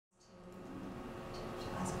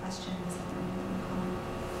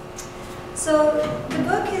So the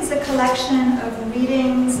book is a collection of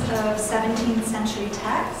readings of 17th century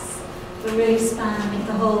texts that really span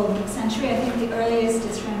the whole century. I think the earliest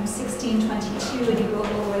is from 1622 and you go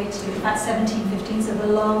all the way to about 1715, so the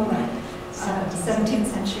long 17th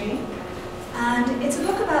century. And it's a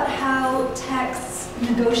book about how texts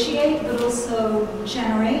negotiate but also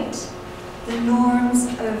generate the norms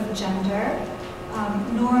of gender,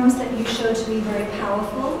 norms that you show to be very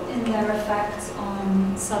powerful in their effects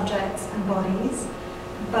on subjects and bodies,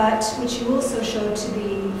 but which you also show to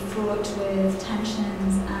be fraught with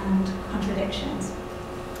tensions and contradictions.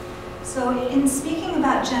 So in speaking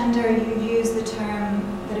about gender, you use the term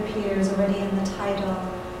that appears already in the title,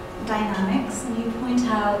 dynamics, and you point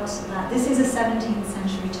out that this is a 17th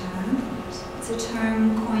century term. It's a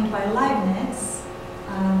term coined by Leibniz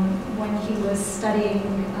when he was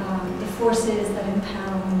studying the forces that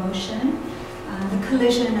impel motion, the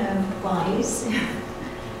collision of bodies.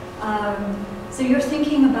 So you're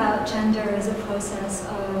thinking about gender as a process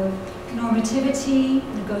of normativity,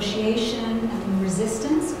 negotiation, and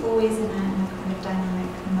resistance, always in a kind of dynamic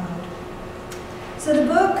mode. So the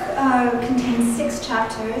book contains 6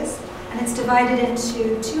 chapters, and it's divided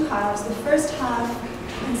into 2 halves. The first half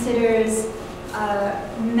considers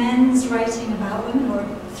men's writing about women, or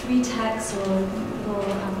 3 texts or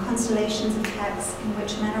constellations of texts in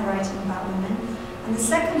which men are writing about women. And the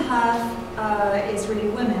second half is really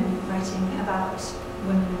women writing about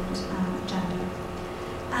women and gender.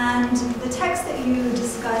 And the texts that you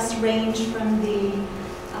discuss range from the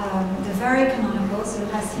very canonical, so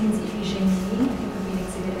Racine's Iphigénie, I think would be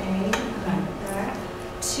Exhibit A there,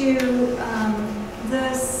 to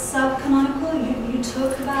the sub-canonical. You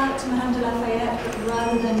talk about Madame de Lafayette, but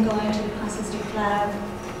rather than going to the Princesse de Clèves,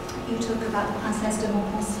 you talk about the Princesse de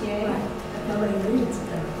Montpensier. Right. Nobody reads it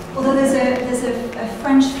there. Although there's a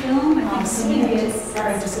French film, I think, so maybe it's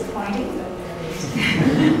very disappointing, but there is.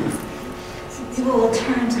 People will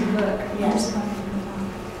turn to the book. Yes.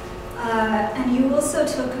 And you also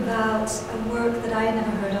talk about a work that I had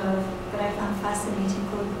never heard of, but I found fascinating,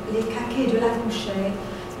 called Les Caquets de la Couchée,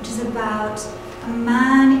 which is about a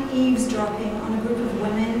man eavesdropping on a group of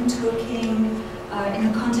women talking in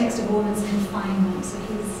the context of a woman's confinement. So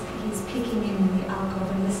he's peeking in the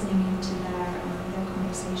alcove and listening into their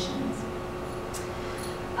conversations.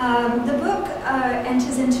 The book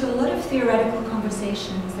enters into a lot of theoretical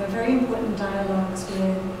conversations. There are very important dialogues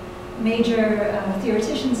with major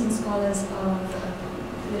theoreticians and scholars of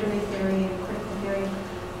literary theory and critical theory.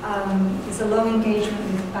 There's a long engagement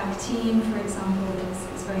with Bakhtin, for example,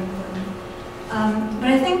 is very important. But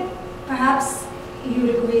I think perhaps you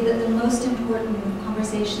would agree that the most important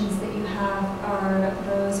conversations that you have are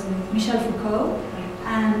those with Michel Foucault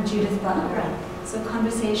and Judith Butler. So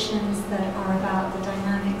conversations that are about the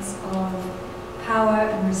dynamics of power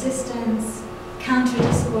and resistance,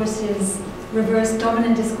 counter-discourses, reverse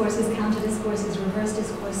dominant discourses, counter-discourses, reverse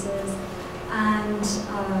discourses, and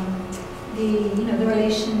the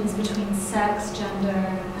relations between sex,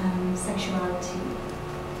 gender, and sexuality.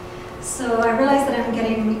 So I realize that I'm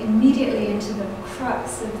getting immediately into the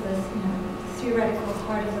crux of the theoretical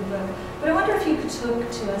part of the book, but I wonder if you could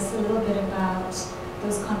talk to us a little bit about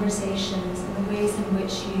those conversations and the ways in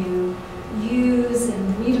which you use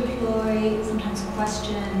and redeploy, sometimes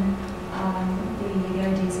question, the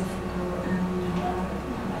ideas of Foucault and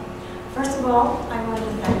First of all, I want to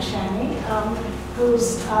thank Shani,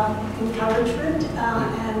 whose encouragement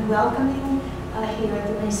and welcoming here at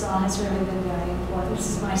the Maison has really been very important. This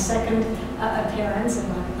is my second appearance,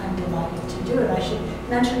 and I'm delighted to do it. I should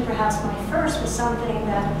mention perhaps my first was something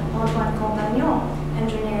that Antoine Compagnon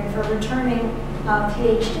engineered for returning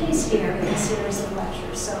PhDs here in a series of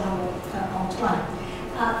lectures. So Antoine.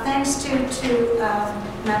 Thanks to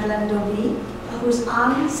Madeleine Dobie, who's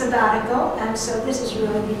on sabbatical, and so this is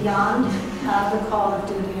really beyond the call of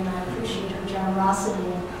duty, and I appreciate her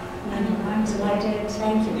generosity. And I'm delighted.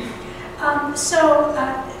 Thank you.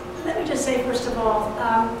 Let me just say, first of all,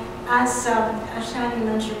 as Shani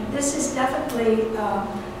mentioned, this is definitely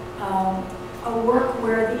a work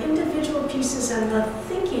where the individual pieces and the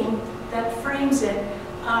thinking that frames it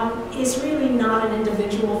is really not an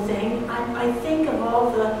individual thing. I think of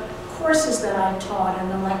all the courses that I taught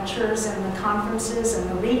and the lectures and the conferences and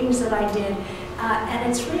the readings that I did, and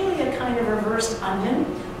it's really a kind of reversed onion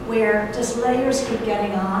where just layers keep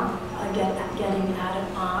getting added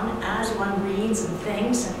on as one reads and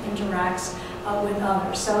thinks and interacts with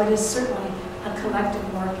others. So it is certainly a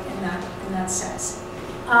collective work in that sense.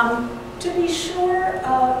 To be sure,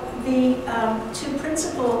 the 2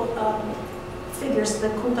 principal figures, the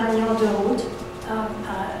compagnons de route,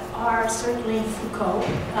 are certainly Foucault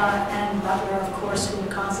and Butler, of course, who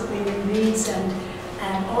constantly rereads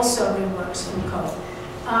and also reworks Foucault.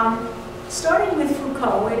 Starting with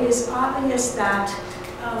Foucault, it is obvious that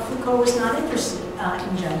Foucault was not interested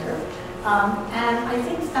in gender. And I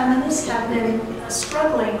think feminists have been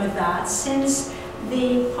struggling with that since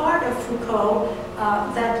the part of Foucault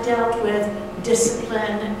that dealt with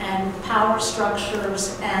discipline and power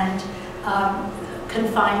structures and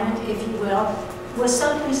confinement, if you will, was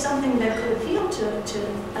certainly something that could appeal to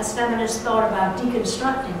as feminists thought about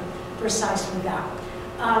deconstructing precisely that.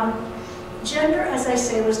 Gender, as I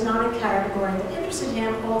say, was not a category that interested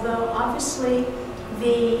him, although obviously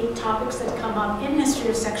the topics that come up in History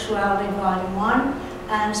of Sexuality, Volume 1,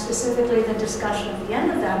 and specifically the discussion at the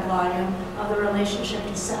end of that volume of the relationship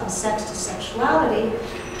of sex to sexuality,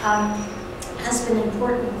 has been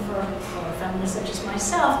important for feminists such as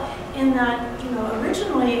myself, in that,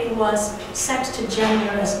 originally it was sex to gender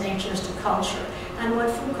as natures to culture. And what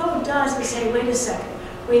Foucault does is say, wait a second,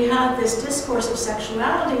 we have this discourse of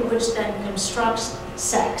sexuality which then constructs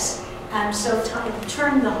sex. And so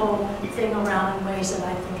turn the whole thing around in ways that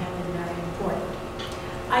I think have been very important.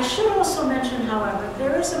 I should also mention, however,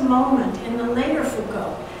 there is a moment in the later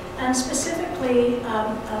Foucault, and specifically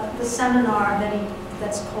the seminar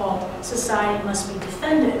that's called Society Must Be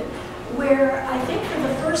Defended, where I think for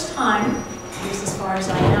the first time, at least as far as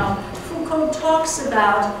I know, Foucault talks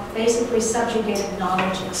about basically subjugated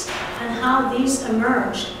knowledges and how these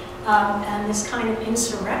emerged, and this kind of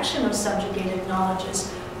insurrection of subjugated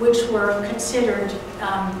knowledges, which were considered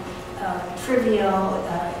trivial,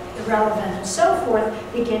 irrelevant, and so forth,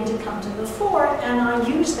 begin to come to the fore. And I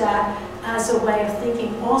use that as a way of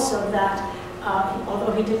thinking also that,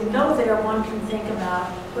 although he didn't go there, one can think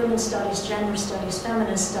about women's studies, gender studies,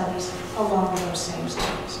 feminist studies along those same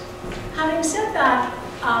lines. Having said that,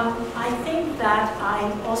 I think that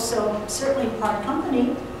I also certainly part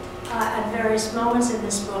company at various moments in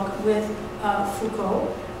this book with Foucault.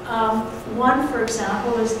 One, for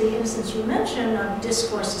example, is the instance you mentioned of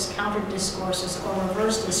discourses, counter-discourses, or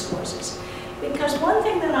reverse discourses. Because one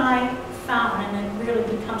thing that I found, and it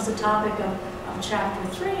really becomes the topic of chapter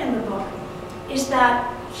 3 in the book, is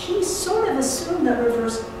that he sort of assumed that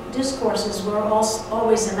reverse discourses were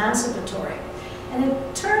always emancipatory. And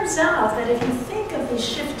it turns out that if you think of these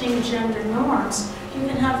shifting gender norms, you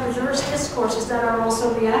can have reverse discourses that are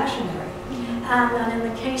also reactionary. And in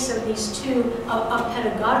the case of these two, a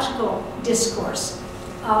pedagogical discourse,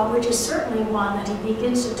 which is certainly one that he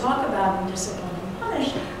begins to talk about in Discipline and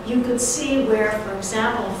Punish, you could see where, for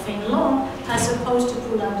example, Fénelon, as opposed to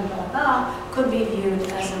Poulain de Barba, could be viewed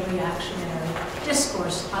as a reactionary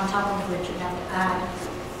discourse, on top of which you have to add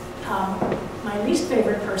my least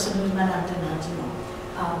favorite person, who's Madame de Maintenon,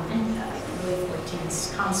 Louis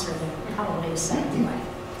XIV's consort, and probably his second wife.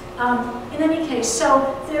 In any case,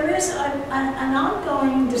 so there is an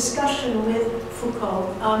ongoing discussion with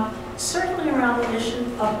Foucault, certainly around the issue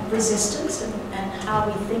of resistance and how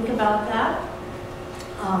we think about that.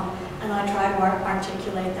 And I try to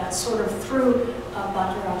articulate that sort of through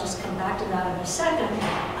Butler. I'll just come back to that in a second.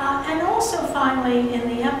 And also, finally, in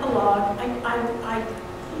the epilogue, I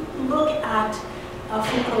look at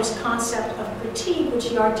Foucault's concept of critique, which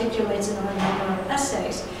he articulates in a number of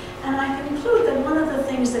essays. And I conclude that one of the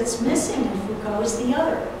things that's missing in Foucault is the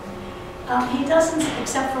other. He doesn't,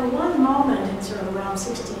 except for one moment in sort of around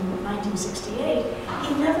 1968,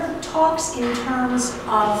 he never talks in terms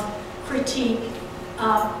of critique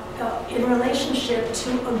in relationship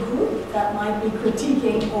to a group that might be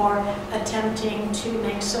critiquing or attempting to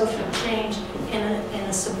make social change in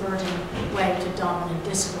a subverting way to dominant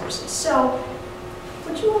discourses. So,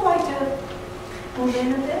 would you all like to move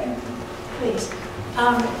in a bit? Please.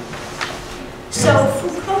 So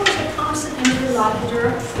Foucault is a constant interlocutor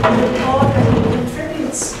with all that he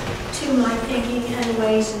contributes to my thinking and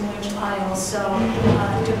ways in which I also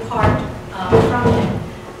depart from him.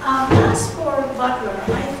 As for Butler,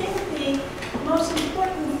 I think the most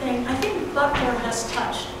important thing, I think Butler has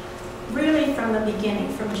touched really from the beginning,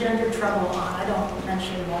 from Gender Trouble on. I don't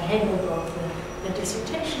mention what Hegel wrote the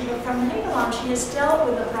dissertation, but from Hegel on, she has dealt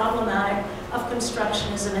with the problematic of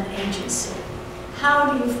constructionism and agency.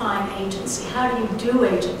 How do you find agency? How do you do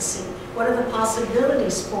agency? What are the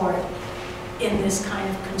possibilities for it in this kind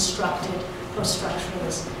of constructed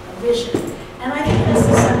post-structuralist vision? And I think that's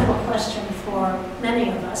the central question for many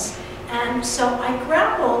of us. And so I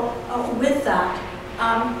grapple with that.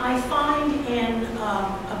 I find in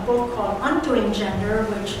a book called Undoing Gender,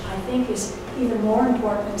 which I think is even more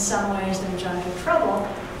important in some ways than Gender Trouble,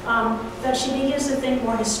 that she begins to think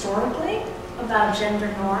more historically about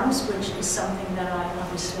gender norms, which is something that I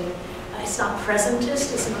obviously it's not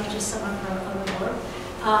presentist as much as some of her other work,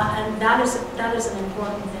 and that is an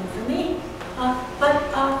important thing for me. But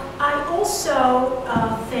I also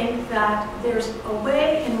think that there's a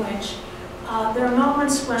way in which there are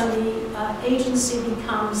moments when the agency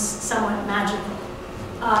becomes somewhat magical.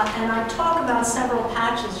 And I talk about several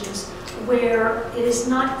passages where it is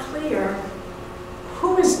not clear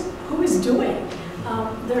who is doing.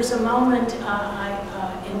 There's a moment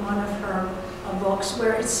in one of her books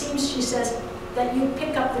where it seems she says that you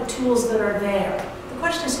pick up the tools that are there. The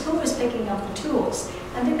question is who is picking up the tools?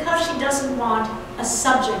 And because she doesn't want a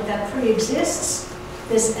subject that pre-exists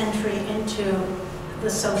this entry into the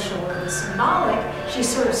social or the symbolic, she's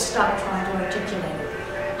sort of stuck trying to articulate it.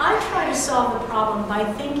 I try to solve the problem by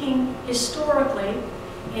thinking historically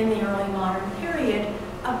in the early modern period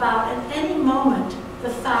about at any moment the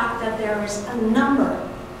fact that there is a number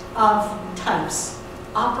of types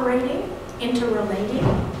operating, interrelating,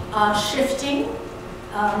 shifting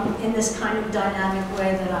in this kind of dynamic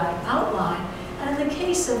way that I outlined. And in the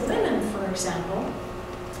case of women, for example,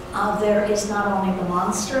 there is not only the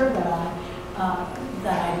monster that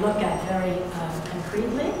I look at very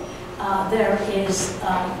concretely. There is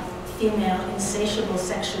female insatiable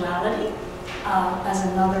sexuality as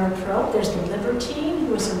another trope. There's the libertine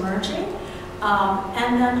who is emerging.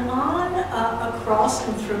 And then on across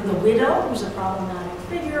and through the widow, who's a problematic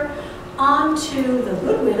figure, on to the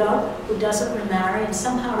good widow who doesn't remarry and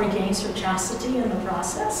somehow regains her chastity in the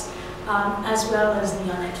process, as well as the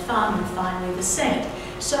honnête femme and finally the saint.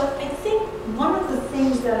 So I think one of the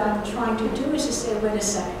things that I'm trying to do is to say, wait a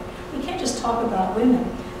second, we can't just talk about women.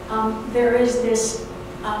 There is this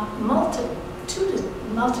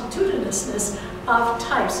multitudinousness of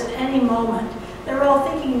types at any moment. They're all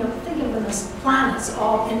think of them as planets,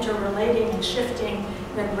 all interrelating and shifting,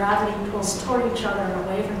 then gravity pulls toward each other and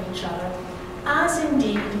away from each other. As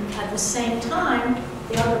indeed, at the same time,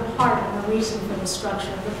 the other part and the reason for the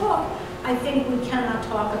structure of the book, I think we cannot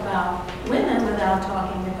talk about women without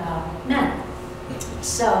talking about men.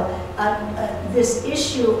 So this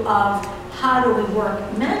issue of how do we work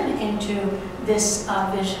men into this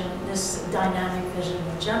vision, this dynamic vision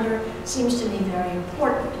of gender, seems to me very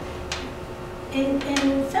important. In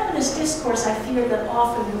feminist discourse, I fear that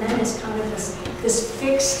often men is kind of this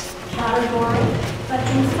fixed category, but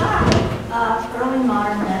in fact, early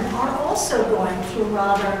modern men are also going through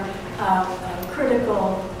rather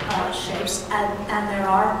critical shapes, and there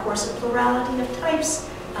are, of course, a plurality of types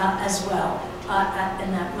as well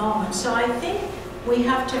in that moment. So I think we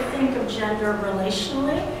have to think of gender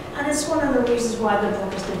relationally, and it's one of the reasons why the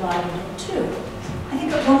book is divided in two. I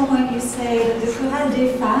think at one point you say that the Querelle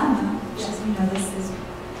des femmes, which is, this is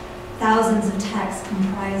thousands of texts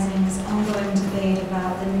comprising this ongoing debate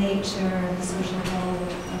about the nature and the social role of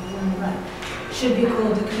women, Right. should be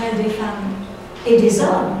called the Querelle des femmes et des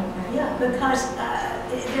hommes. Right. Yeah, because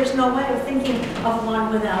there's no way of thinking of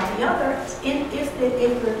one without the other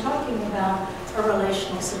if we're talking about a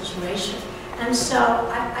relational situation. And so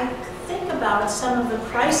I think about some of the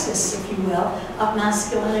crisis, if you will, of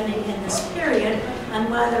masculinity in this period, and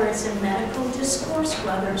whether it's in medical discourse,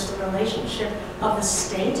 whether it's the relationship of the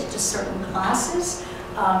state to certain classes,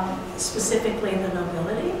 specifically the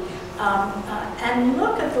nobility, and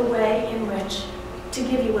look at the way in which, to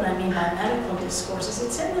give you what I mean by medical discourses,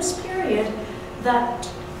 it's in this period that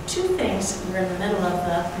two things, we're in the middle of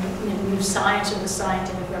the new science or the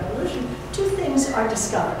scientific revolution, two things are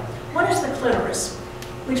discovered. One is the clitoris,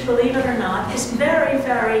 which, believe it or not, is very,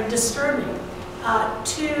 very disturbing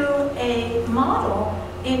to a model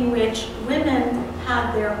in which women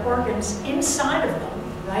had their organs inside of them,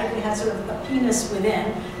 right? They had sort of a penis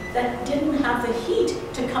within that didn't have the heat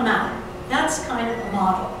to come out. That's kind of a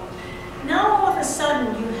model. Now all of a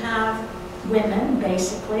sudden you have women,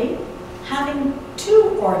 basically, having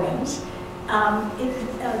two organs.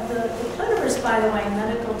 The clitoris, by the way, in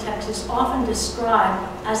medical texts is often described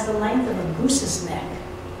as the length of a goose's neck.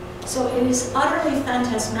 So it is utterly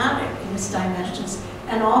phantasmatic in its dimensions,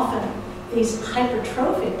 and often these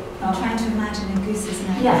hypertrophic... I'm trying to imagine a goose's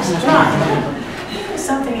neck. Yes, right. There's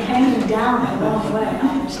something hanging down a long way,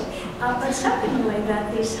 obviously. But secondly,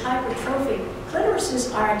 that these hypertrophic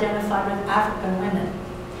clitorises are identified with African women,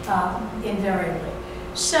 invariably.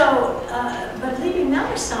 So, but leaving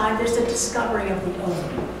that aside, there's the discovery of the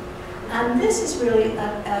ovary. And this is really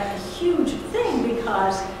a huge thing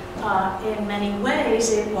because in many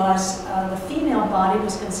ways it was, the female body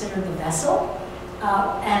was considered the vessel,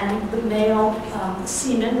 and the male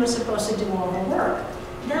semen was supposed to do all the work.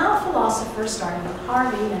 Now philosophers, starting with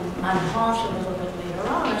Harvey and Malebranche a little bit later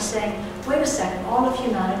on, are saying, wait a second, all of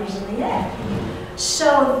humanity's in the egg.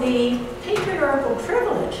 So the patriarchal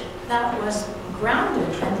privilege that was grounded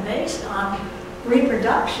and based on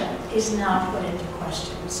reproduction is now put into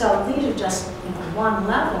question. So these are just one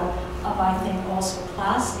level of, I think, also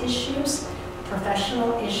class issues,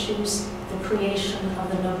 professional issues, the creation of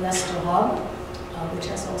the noblesse de robe, which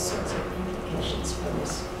has all sorts of implications for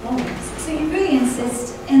this moment. So you really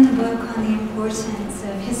insist in the book on the importance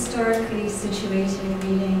of historically situated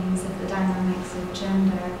readings of the dynamics of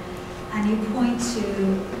gender, and you point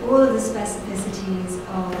to all of the specificities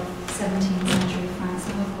of 17th century France,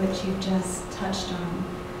 some of which you've just touched on.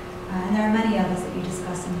 And there are many others that you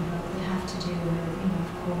discuss in the book that have to do with,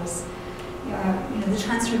 of course, the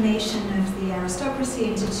transformation of the aristocracy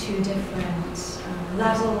into two different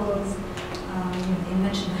levels, the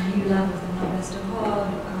invention of a new level of the noblesse de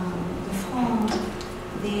robe, the fronde,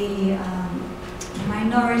 the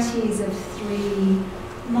minorities of three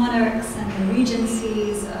monarchs and the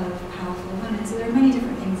regencies of powerful women. So there are many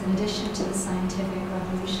different things in addition to the scientific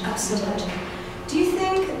revolution. Absolutely. Do you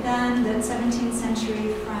think then that 17th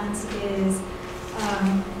century France is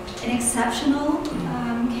an exceptional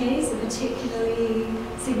case, a particularly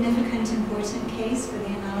significant, important case for the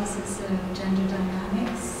analysis of gender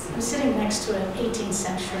dynamics? I'm sitting next to an 18th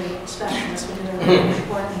century specialist who did a really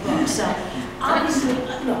important book. So obviously,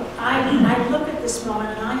 look, I look at this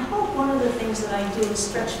moment and I hope one of the things that I do is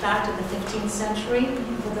stretch back to the 15th century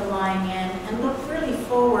with the lying in and look really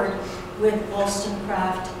forward with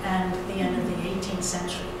Wollstonecraft and the end of the 18th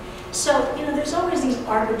century. So, there's always these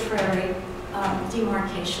arbitrary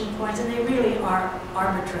demarcation points, and they really are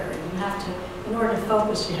arbitrary. You have to, in order to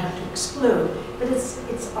focus, you have to exclude, but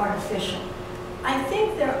it's artificial. I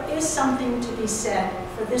think there is something to be said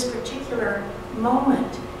for this particular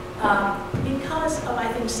moment because of,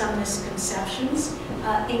 I think, some misconceptions,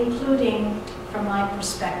 including, from my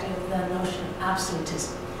perspective, the notion of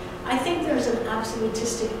absolutism. I think there's an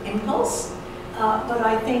absolutistic impulse, but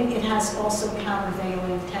I think it has also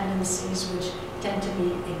countervailing tendencies which tend to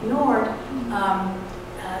be ignored.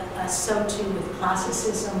 So too with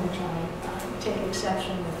classicism, which I take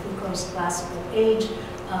exception with Foucault's classical age,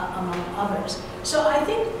 among others. So I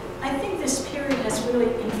think this period has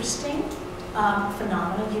really interesting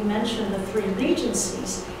phenomena. You mentioned the three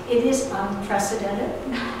regencies. It is unprecedented,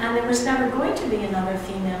 and there was never going to be another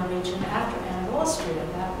female regent after Anne of Austria.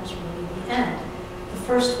 That was really the end. The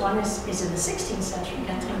first one is in the 16th century,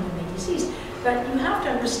 Catherine de Médicis. But you have to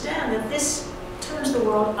understand that this turns the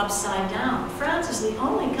world upside down. France is the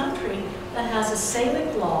only country that has a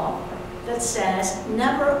Salic law that says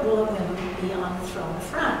never will a woman be on the throne of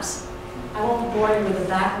France. I won't bore you with a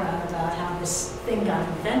background about how this thing got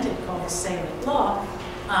invented called the Salic law,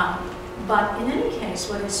 but in any case,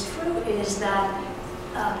 what is true is that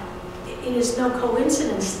it is no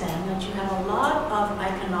coincidence then that you have a lot of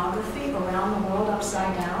iconography around the world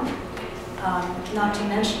upside down, not to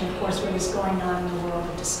mention, of course, what is going on in the world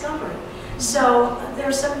of discovery. So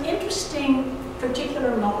there's some interesting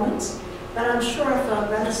particular moments, but I'm sure if a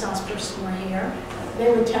Renaissance person were here,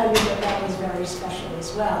 they would tell you that that was very special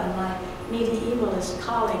as well. And my medievalist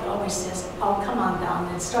colleague always says, oh, come on,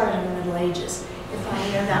 Domna, it started in the Middle Ages, if I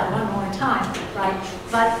hear that one more time, right?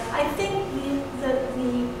 But I think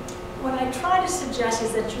what I try to suggest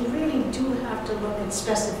is that you really do have to look at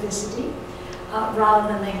specificity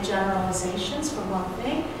rather than make generalizations, for one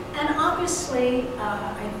thing. And obviously,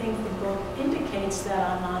 I think the book indicates that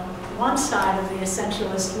I'm on one side of the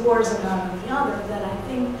essentialist wars and not on the other, that I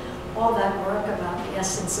think all that work about the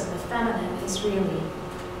essence of the feminine is really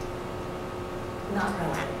not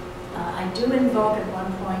relevant. I do invoke at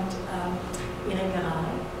one point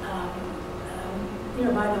Irigaray.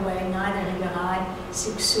 By the way, neither Irigaray,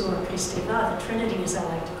 Sixou, or Kristeva, the Trinity as I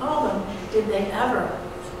like to call them, did they ever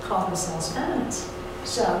call themselves feminists.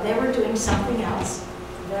 So they were doing something else,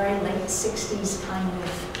 very late 60s kind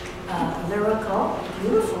of lyrical,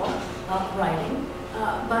 beautiful writing.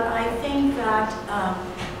 But I think that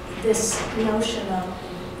this notion of,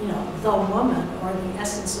 the woman or the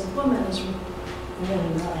essence of woman is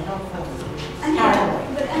really not helpful. And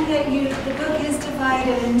yet the book is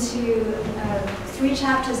divided into 3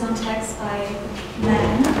 chapters on text by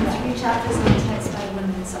men and 3 chapters on text by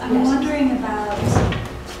women. So I'm wondering about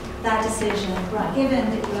that decision,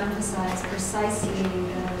 given that you emphasize precisely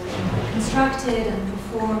the constructed and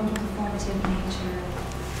performative nature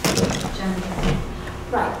of gender.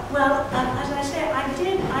 Right. Well, as I say, I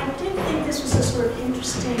did think this was a sort of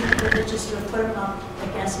interesting to just sort of put them up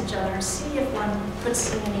against each other and see if one could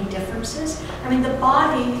see any differences. I mean, the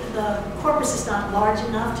body, the corpus is not large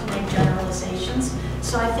enough to make generalizations,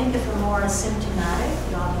 so I think if we're more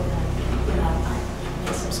symptomatic, rather than, I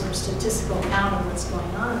made some sort of statistical count of what's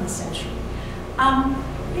going on in the century.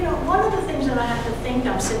 you know, one of the things that I have to think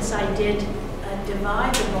of, since I did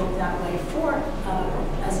divide the book that way for,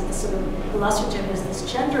 as sort of illustrative as this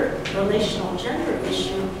relational gender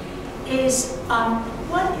issue, is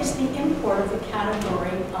what is the import of the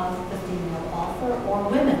category of the female author or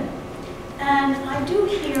women? And I do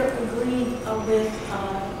here agree with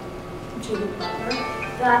Judith Butler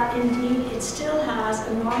that indeed it still has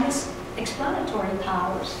enormous explanatory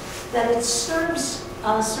powers, that it serves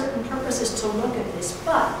certain purposes to look at this.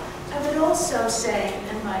 But I would also say,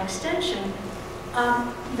 and by extension,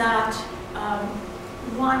 that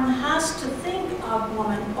one has to think of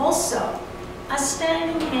woman also as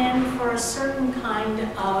standing in for a certain kind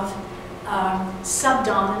of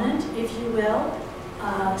subdominant, if you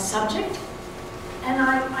will, subject. And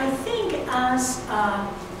I think as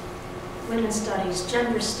women's studies,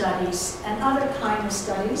 gender studies, and other kind of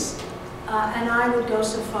studies, and I would go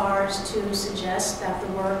so far as to suggest that the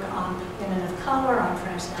work on women of color, on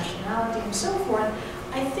transnationality, and so forth,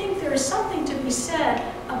 I think there is something to be said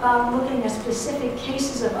about looking at specific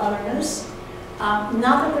cases of otherness, not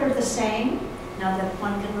that they're the same, not that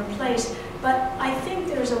one can replace, but I think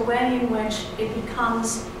there's a way in which it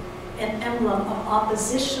becomes an emblem of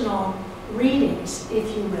oppositional readings,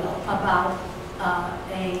 if you will, about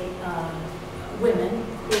women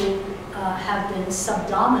who have been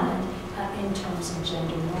subdominant in terms of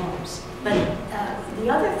gender norms. But the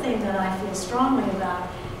other thing that I feel strongly about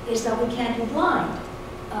is that we can't be blind.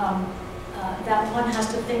 That one has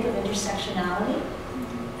to think of intersectionality,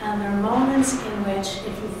 and there are moments in which,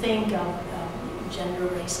 if you think of gender,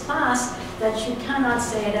 race, class, that you cannot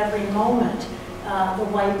say at every moment the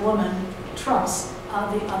white woman trumps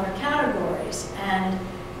the other categories. And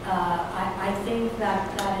I think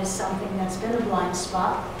that that is something that's been a blind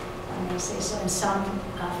spot, I may say so, in some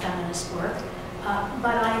feminist work.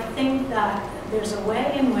 But I think that there's a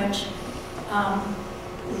way in which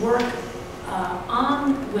work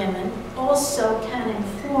on women also can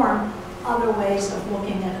inform other ways of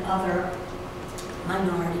looking at other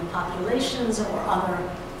minority populations or other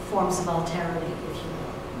forms of alterity, if you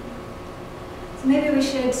will. So maybe we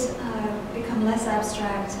should become less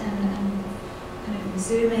abstract and kind of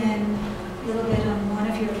zoom in a little bit on one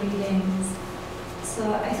of your readings.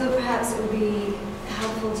 So I thought perhaps it would be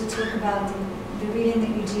helpful to talk about the reading that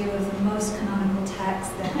you do of the most canonical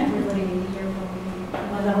text that everybody here will be.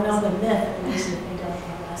 Well, I don't know the myth, at least if they don't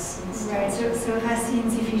have lessons. Right, so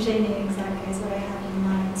Racine's Iphigénie exactly is what I have in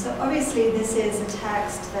mind. So obviously this is a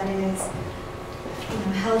text that is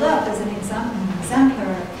held up as an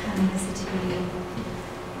exemplar of canonicity,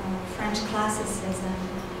 French classicism.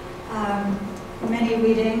 Many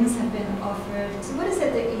readings have been offered. So what is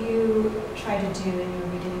it that you try to do in your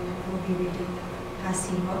reading, or will be reading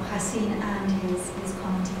Racine, or Racine and his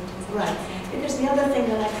commentators? Right, because the other thing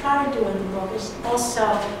that I try to do in the book is also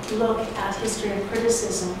look at history of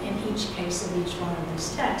criticism in each case of each one of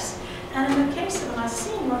these texts. And in the case of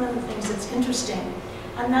Racine, one of the things that's interesting,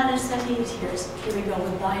 and that is that here we go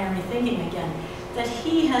with binary thinking again, that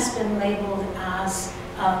he has been labeled as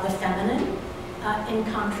the feminine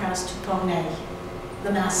in contrast to Corneille,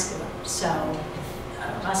 the masculine. So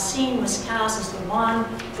Racine was cast as the one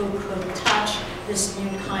who could touch this new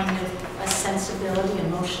kind of sensibility,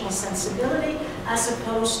 emotional sensibility, as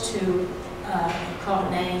opposed to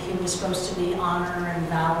Corneille, who was supposed to be honor and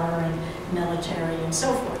valor and military and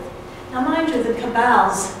so forth. Now mind you, the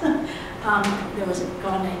cabals, there was a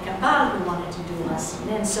Corneille cabal who wanted to do Racine,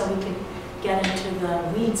 and so we could get into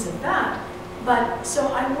the weeds of that. But so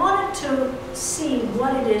I wanted to see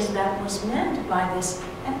what it is that was meant by this,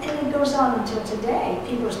 and it goes on until today.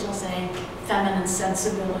 People are still saying feminine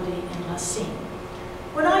sensibility in Racine.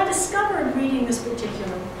 What I discovered reading this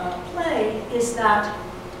particular play is that,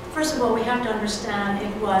 first of all, we have to understand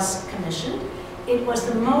it was commissioned. It was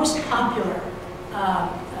the most popular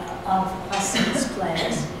of Racine's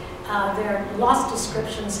plays. There are lots of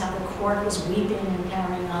descriptions how the court was weeping and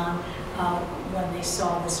carrying on when they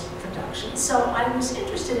saw this production. So I was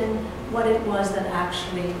interested in what it was that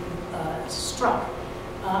actually struck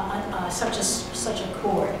such a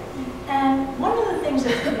chord. And one of the things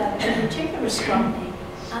that in particular struck me,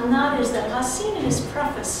 and that is that Racine in his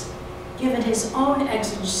preface, given his own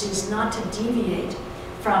exigencies not to deviate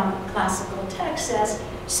from classical text, says,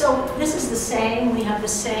 so this is the same, we have the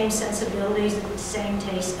same sensibilities, the same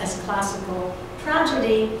taste as classical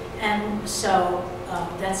tragedy, and so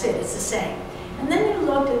that's it, it's the same. And then you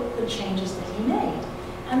looked at the changes that he made.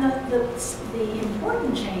 And the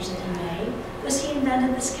important change that he made was he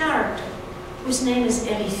invented this character, whose name is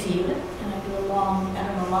Eriphile, and I do a long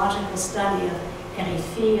etymological study of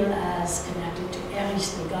Eriphile as connected to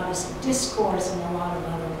Eris, the goddess of discourse, and a lot of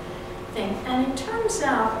other thing. And it turns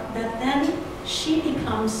out that then she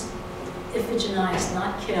becomes Iphigenia,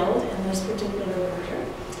 not killed in this particular version,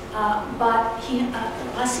 but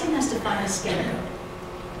Racine has to find a scapegoat,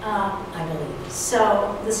 I believe.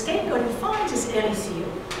 So the scapegoat he finds is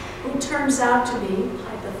Eriphile, who turns out to be,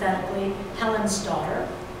 hypothetically, Helen's daughter,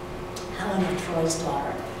 Helen of Troy's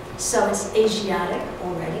daughter. So it's Asiatic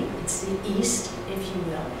already, it's the East, if you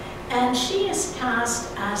will. And she is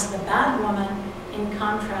cast as the bad woman in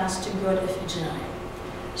contrast to good Iphigenia.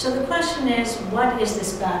 So the question is, what is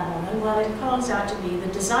this bad woman? Well, it calls out to be the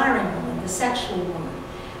desiring woman, the sexual woman,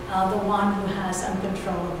 the one who has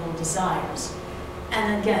uncontrollable desires.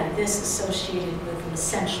 And again, this associated with the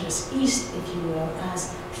sensuous East, if you will,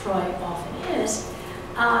 as Troy often is.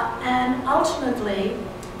 And ultimately,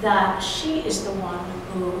 that she is the one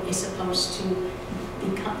who is supposed to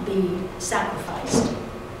be sacrificed.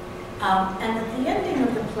 And at the ending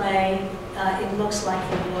of the play, it looks like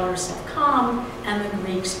the waters have calmed and the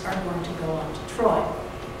Greeks are going to go on to Troy.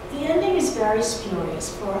 The ending is very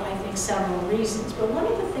spurious for, I think, several reasons. But one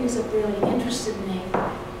of the things that really interested me,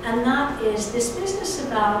 and that is this business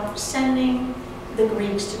about sending the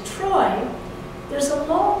Greeks to Troy. There's a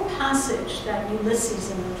long passage that Ulysses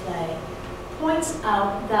in the play points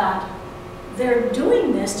out that they're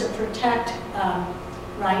doing this to protect,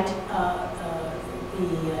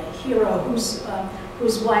 the hero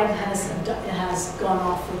whose wife has gone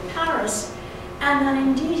off with Paris, and then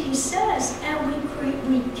indeed he says, and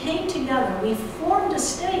we came together, we formed a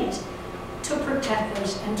state to protect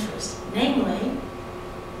those interests, namely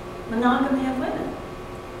monogamy of women.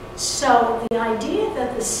 So the idea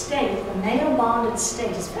that the state, the male-bonded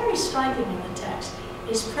state, is very striking in the text,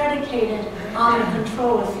 is predicated on the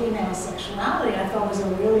control of female sexuality, I thought was a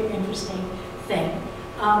really interesting thing.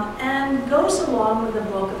 And goes along with the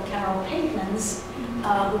book of Carol Pateman's,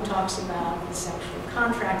 who talks about the sexual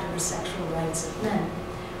contract and the sexual rights of men.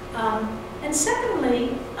 And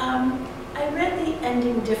secondly, I read the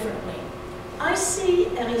ending differently. I see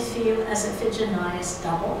Eriphile as Iphigenia's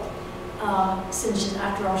double, since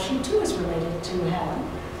after all she too is related to Helen,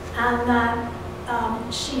 and that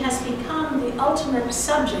she has become the ultimate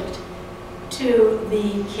subject to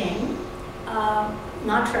the king,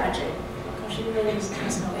 not tragic, because she really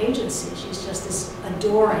has no agency. She's just this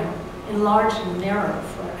adoring, enlarging mirror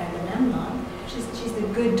for Agamemnon. She's the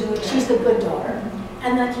good daughter. She's the good daughter.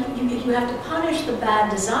 And that you have to punish the bad,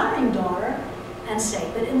 desiring daughter and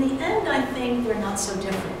say, but in the end, I think they're not so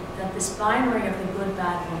different, that this binary of the good,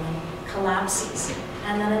 bad woman collapses.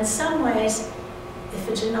 And that in some ways,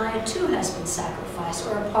 Iphigenia too has been sacrificed,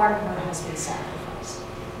 or a part of her has been sacrificed,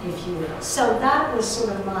 if you will. So that was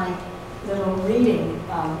sort of my little reading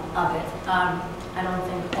of it. I don't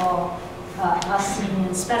think all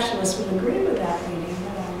Racinian specialists would agree with that reading,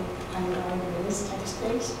 but I would argue it is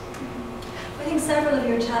text-based. I think several of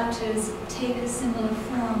your chapters take a similar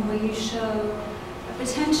form where you show a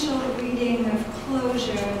potential reading of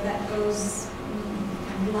closure that goes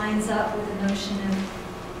and lines up with the notion of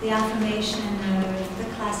the affirmation of the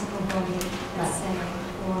classical body, let's say,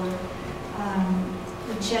 or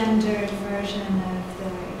the gendered version of the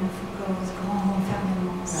Foucault's grand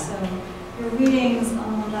enfermement. So your readings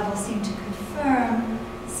on one level seem to confirm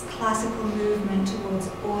this classical movement towards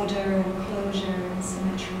order and closure and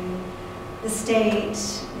symmetry, the state,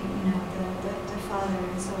 the father,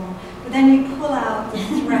 and so on. But then you pull out the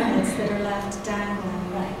threads that are left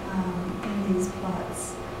dangling in these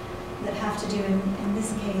plots that have to do, in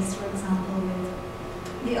this case, for example,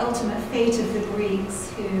 with the ultimate fate of the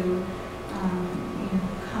Greeks who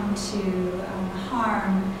come to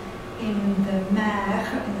harm in the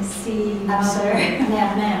mer, in the sea, mother.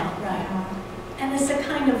 Right. And it's a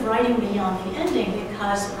kind of writing beyond the ending,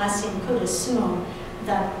 because Racine could assume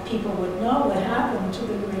that people would know what happened to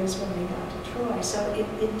the Greeks when they got to Troy. So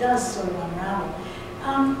it does sort of unravel.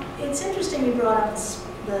 It's interesting you brought up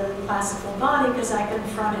the classical body, because I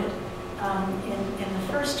confronted in the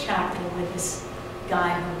first chapter with this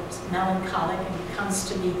guy who's melancholic and comes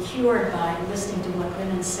to be cured by listening to what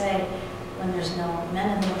women say when there's no men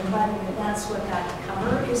in the room. By the way, that's what that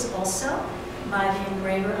cover is also, by the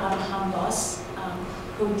engraver Abraham Boss,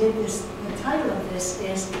 who did this. The title of this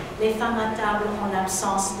is Les femmes à table en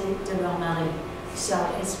l'absence de leur mari. So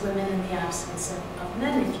it's women in the absence of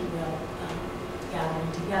men, if you will,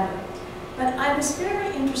 gathering together. But I was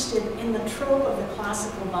very interested in the trope of the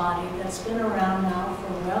classical body that's been around now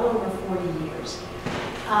for well over 40 years.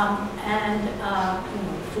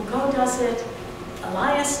 Foucault does it,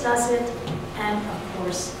 Elias does it, and of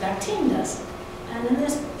course Bakhtin does it. And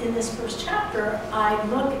in this first chapter, I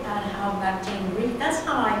look at how Bakhtin that's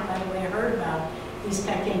how I, by the way, heard about these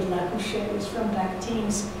Cahiers de la Couchée. It was from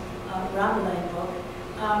Bakhtin's Rabelais book.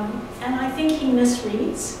 And I think he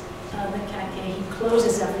misreads the Caquet. He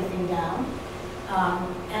closes everything down.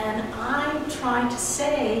 And I try to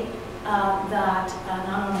say that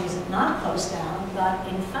not only is it not closed down, but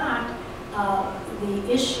in fact,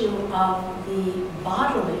 the issue of the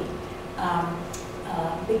bodily,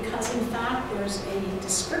 because in fact there's a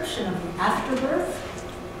description of the afterbirth,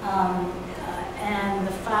 and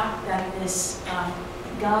the fact that this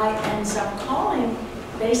guy ends up calling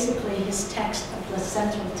basically his text a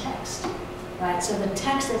placental text, right? So the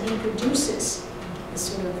text that he produces, the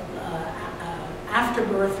sort of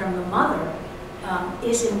afterbirth from the mother,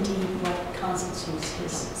 is indeed what constitutes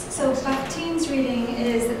his. So Bakhtin's reading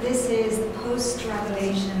is that this is the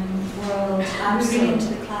post-Rabelaisian world moving into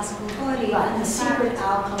the classical body. Right, and the secret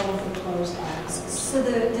alcove, the closed alcove. So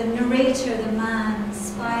the narrator, the man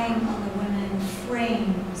spying on the women,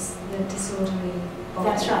 frames the disorderly body.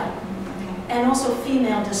 That's right. Okay. And also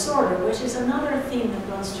female disorder, which is another theme that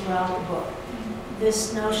runs throughout the book.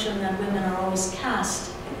 This notion that women are always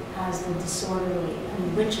cast as the disorderly, I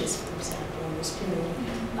mean, witches, for example, in this period,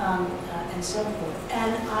 and so forth.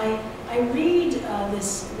 And I read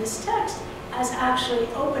this text as actually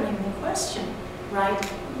opening the question, right?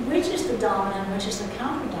 Which is the dominant, which is the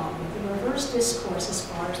counter-dominant, the reverse discourse as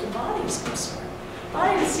far as the body is concerned.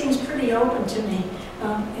 Body seems pretty open to me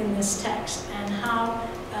in this text, and how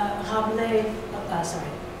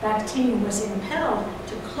Bakhtin was impelled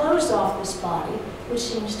to close off this body, which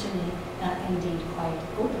seems to me indeed quite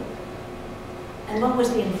open. And what was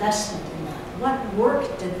the investment in that? What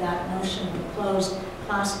work did that notion of the closed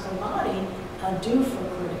classical body do for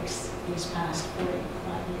critics these past 45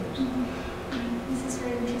 years? Mm-hmm. This is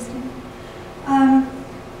very interesting.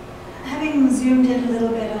 Having zoomed in a little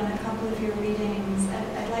bit on a couple of your readings,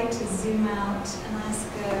 I'd like to zoom out and ask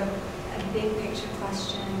a big picture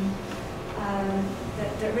question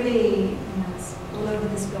that really, it's all over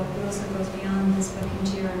this book, but also goes beyond this book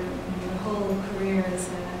into your whole career as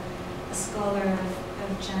a scholar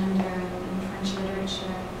of gender and French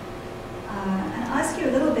literature. And ask you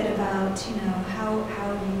a little bit about,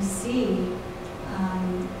 how you see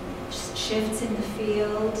shifts in the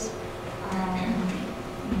field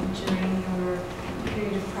during your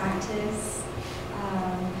period of practice,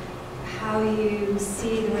 how you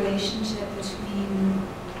see the relationship between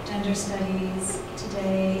gender studies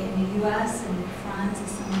today in the US and in France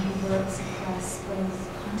as someone who works across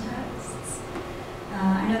both contexts.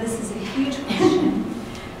 I know this is a huge question.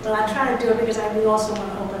 Well, I try to do it because we also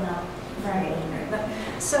want to open up. Right. But,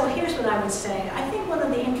 so here's what I would say. I think one of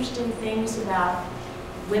the interesting things about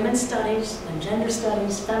women's studies and gender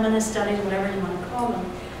studies, feminist studies, whatever you want to call them,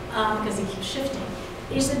 because they keep shifting,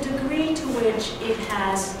 is the degree to which it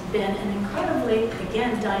has been an incredibly,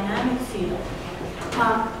 again, dynamic field.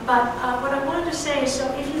 But what I wanted to say is, so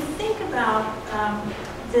if you think about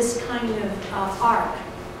this kind of arc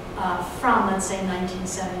from, let's say,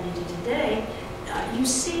 1970 to today, you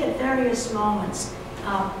see at various moments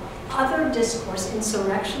other discourse,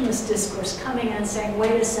 insurrectionist discourse, coming in and saying,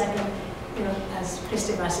 wait a second, as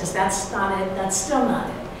Christopher says, that's not it, that's still not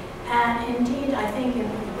it. And indeed, I think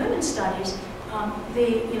in women's studies, one of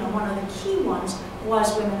the key ones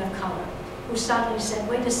was women of color, who suddenly said,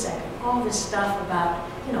 wait a second, all this stuff about,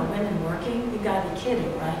 women working, you gotta be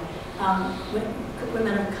kidding, right?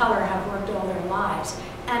 Women of color have worked all their lives,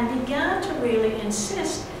 and began to really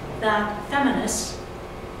insist that feminists,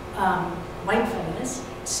 white feminists,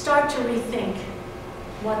 start to rethink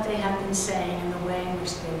what they have been saying and the way in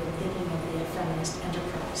which they've been thinking of the feminist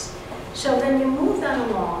enterprise. So then you move that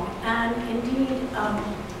along, and indeed,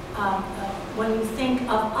 when you think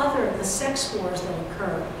of the sex wars that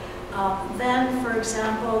occur, then, for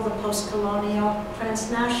example, the post-colonial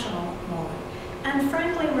transnational moment. And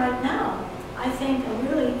frankly, right now, I think a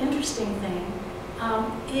really interesting thing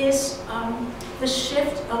is the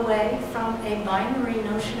shift away from a binary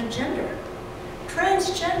notion of gender.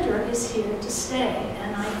 Transgender is here to stay,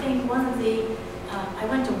 and I think one of the, I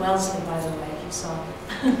went to Wellesley, by the way, if you saw.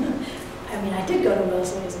 I did go to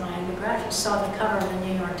Wellesley as my undergraduate, saw the cover of the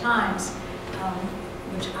New York Times,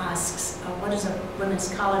 which asks, what does a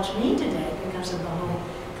women's college mean today because of the whole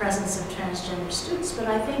presence of transgender students? But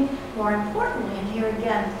I think more importantly, and here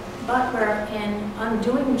again, Butler in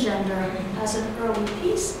Undoing Gender has an early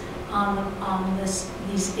piece on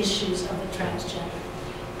these issues of the transgender.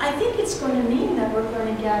 I think it's going to mean that we're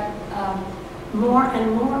going to get more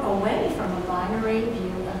and more away from a binary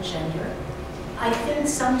view of gender. I think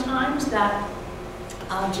sometimes that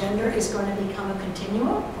gender is going to become a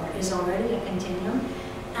continuum, or is already a continuum,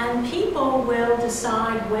 and people will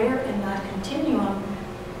decide where in that continuum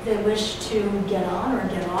they wish to get on or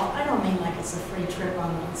get off. I don't mean like it's a free trip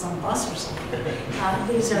on some bus or something.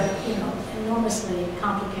 These are, you know, enormously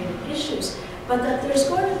complicated issues. But that there's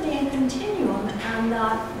going to be a continuum, and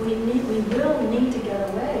that we will need to get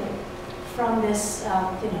away from this,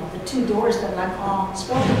 you know, the two doors that Lacan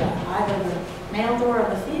spoke about, either the male door or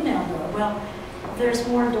the female door. Well, there's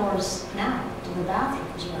more doors now to the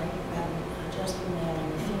bathrooms, right, than just the male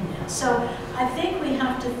and the female. So I think we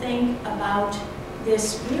have to think about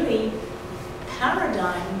this really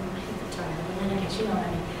paradigm, I hate the term, but in any case, you know what I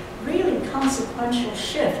mean, really consequential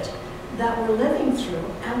shift that we're living through,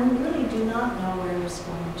 and we really do not know where it's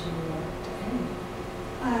going to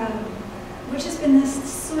end. Which has been the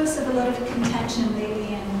source of a lot of contention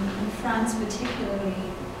lately in France particularly.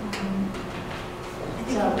 I think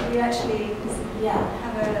so, we actually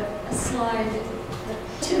have a slide that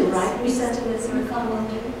two, right? We sent to this, or a couple.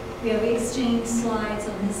 We exchanged slides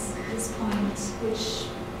on this point, which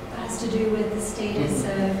has to do with the status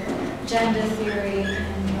of gender theory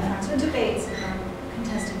in France, or debates about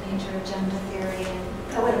contested nature of gender theory. And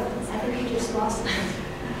oh wait, I think you just lost it.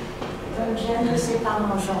 Donc gender, c'est pas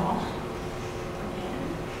mon genre.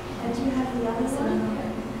 And do you have the other one?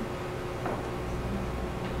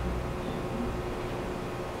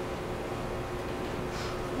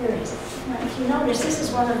 Here it is. Now, if you notice, this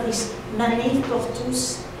is one of these manifs pour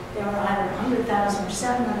tous. There are either 100,000 or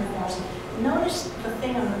 700,000. Notice the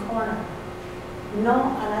thing on the corner.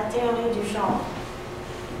 Non à la théorie du genre.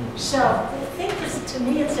 So, I think this, to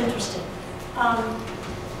me, it's interesting.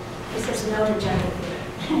 It says no to gender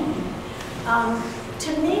theory.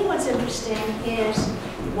 To me, what's interesting is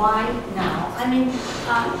why now? I mean,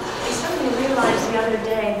 I suddenly realized the other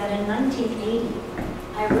day that in 1980,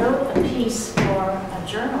 I wrote a piece for a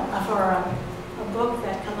journal, for a book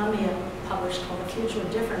that Columbia published called The Future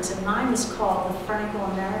of Difference, and mine is called The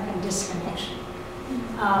Franco-American Disconnection.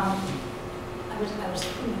 I was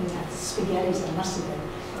thinking that spaghettis, I must have been,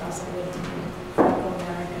 or else I would have been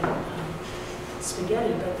Franco-American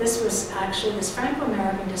spaghetti, but this was actually this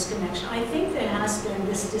Franco-American disconnection. I think there has been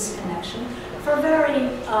this disconnection for very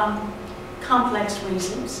complex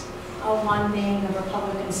reasons, one being the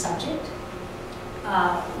Republican subject,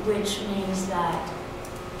 which means that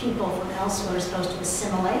people from elsewhere are supposed to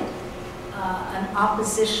assimilate, an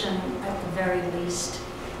opposition at the very least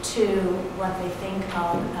to what they think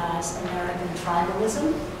of as American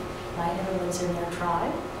tribalism, right? Everyone's in their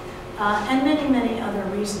tribe. And many, many other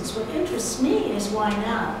reasons. What interests me is why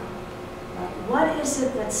now? Right? What is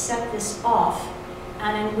it that set this off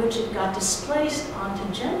and in which it got displaced onto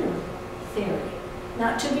gender theory?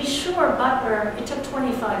 Now, to be sure, Butler, it took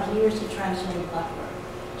 25 years to translate Butler.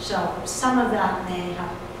 So some of that may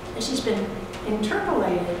have, she's been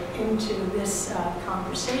interpolated into this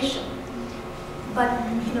conversation. But,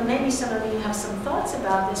 you know, maybe some of you have some thoughts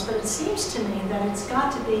about this, but it seems to me that it's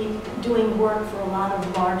got to be doing work for a lot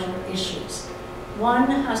of larger issues.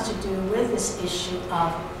 One has to do with this issue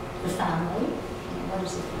of the family. What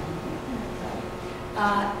is the family?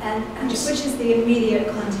 Which is the immediate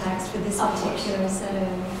context for this particular set of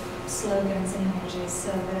slogans and images.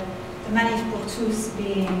 So the Manif pour tous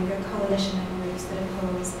being a coalition of groups that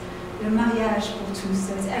oppose le mariage pour tous,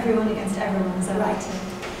 so it's everyone against everyone, is that right?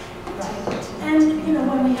 Right. And, you know,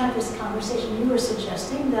 when we had this conversation, you were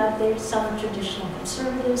suggesting that there's some traditional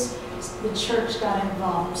conservatives, the church got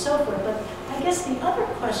involved and so forth. But I guess the other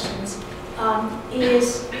questions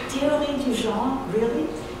is théorie du genre, really?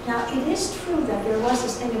 Now, it is true that there was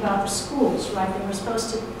this thing about the schools, right? They were supposed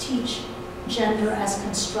to teach gender as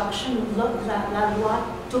construction, la loi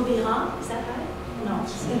Taubira, is that right? No.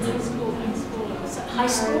 High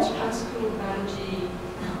school biology.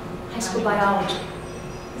 High school biology.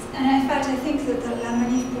 And in fact, I think that the La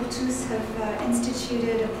Manif pour tous have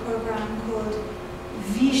instituted a program called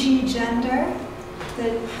Vigie Gender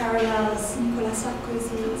that parallels Nicolas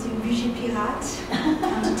Sarkozy's Vigie Pirate,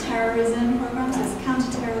 counter-terrorism programs. So it's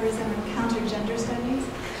counter-terrorism and counter-gender studies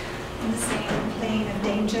in the same plane of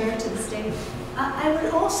danger to the state. I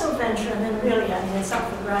would also venture, and then really, I mean, it's up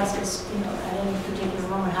for grabs because, you know, at any particular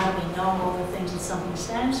moment, how do we know all the things that something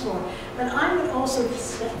stands for? But I would also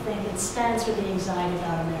think it stands for the anxiety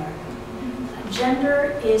about America.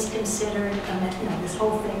 Gender is considered, you know, this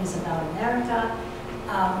whole thing is about America,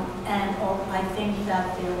 and I think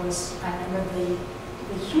that there was, I remember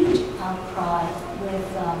the huge outcry with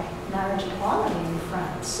marriage equality in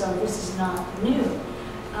France, so this is not new.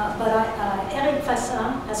 But Eric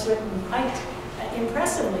Fassin has written quite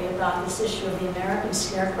impressively about this issue of the American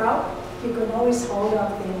scarecrow. You can always hold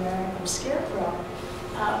up the American scarecrow,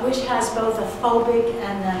 which has both a phobic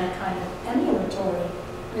and then a kind of emulatory.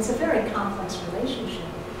 It's a very complex relationship.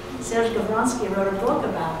 Serge Gavronsky wrote a book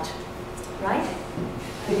about, right?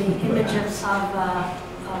 The image of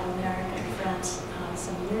America and France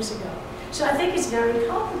some years ago. So I think it's very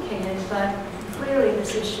complicated, but clearly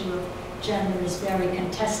this issue of gender is very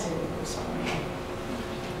contested at this point.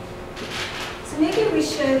 So maybe we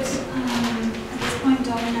should, at this point,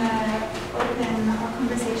 Domna, open our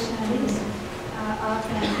conversation up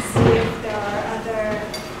and see if there are other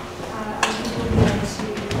people who want to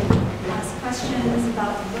ask questions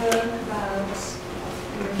about the book, about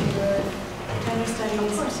your view of gender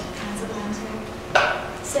studies, transatlantic.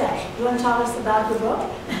 Serge, you want to talk us about your book?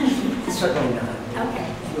 Certainly not. Okay.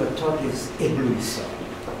 Your talk is éblouissant.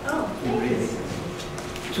 Oh, Really.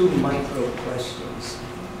 Two micro questions.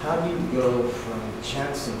 How do you go from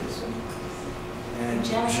Jansenism and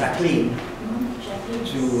Jacqueline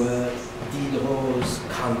to Diderot's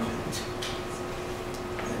convent?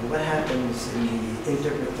 And what happens in the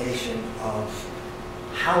interpretation of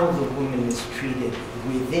how the woman is treated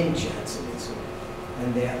within Jansenism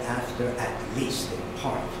and thereafter, at least in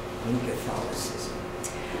part, in Catholicism?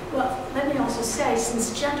 Well, let me also say,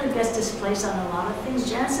 since gender gets displaced on a lot of things,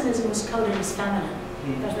 Jansenism was coded as feminine,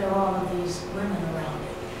 because there are all of these women around it.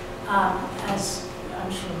 As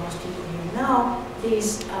I'm sure most people here know,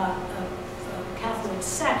 these Catholic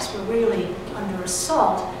sects were really under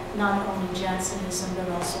assault, not only Jansenism, but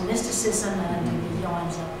also mysticism, and the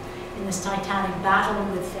ends up in this titanic battle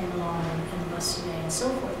with Fénelon and Bossuet and so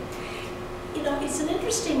forth. You know, it's an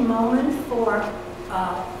interesting moment for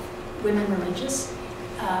women religious,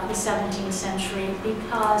 the 17th century,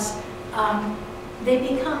 because they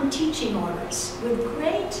become teaching orders with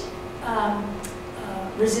great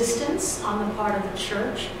resistance on the part of the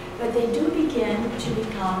church, but they do begin to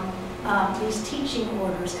become these teaching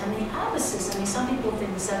orders. And the abbesses, I mean, some people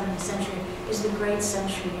think the 17th century is the great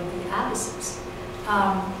century of the abbesses.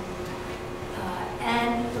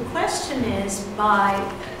 And the question is, by,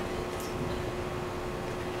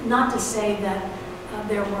 not to say that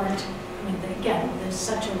there weren't, I mean, again, there's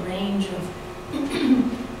such a range of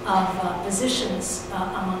positions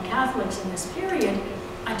among Catholics in this period.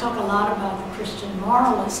 I talk a lot about the Christian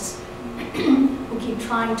moralists who keep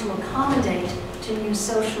trying to accommodate to new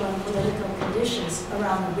social and political conditions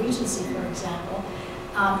around the Regency, for example,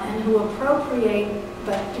 and who appropriate,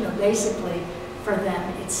 but you know, basically for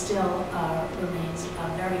them it still remains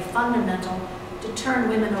very fundamental to turn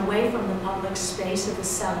women away from the public space of the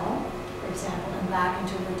salon, for example, and back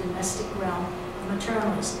into the domestic realm of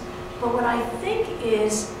maternalism. But what I think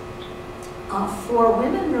is, for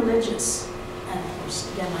women religious, and of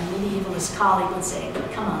course, again, my medievalist colleague would say,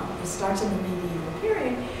 but come on, it starts in the medieval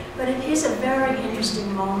period, but it is a very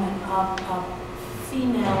interesting moment of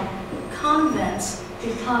female convents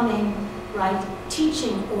becoming, right,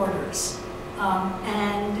 teaching orders.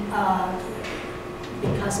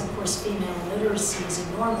 Because, of course, female literacy is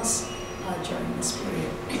enormous during this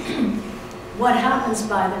period. What happens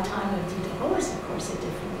by the time of Diderot is, of course, a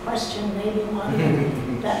different question, maybe one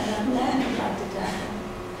that Madeleine would like to tackle.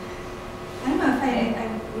 I don't know if I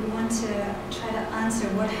would want to try to answer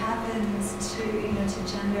what happens to, to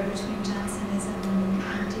gender between Jansenism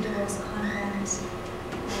and Diderot's convent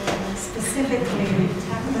specifically.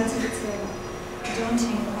 That's a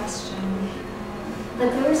daunting question. But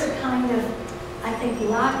there is a kind of, I think,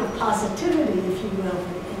 lack of positivity, if you will,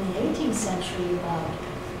 in the 18th century about,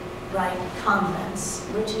 right, convents,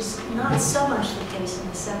 which is not so much the case in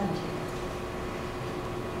the 17th.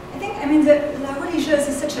 I mean, La Religieuse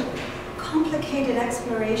is such a complicated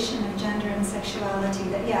exploration of gender and sexuality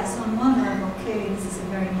that, yes, on one level, clearly this is a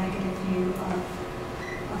very negative view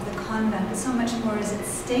of the convent, but so much more is at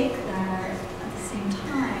stake there at the same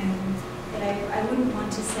time that I wouldn't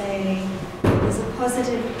want to say there's a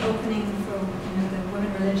positive opening for the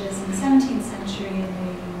women religious in the 17th century, and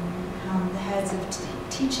they become the heads of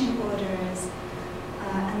teaching orders,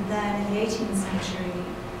 and then in the 18th century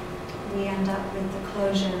we end up with the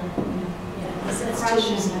closure, the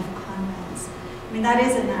suppression of convents. I mean, that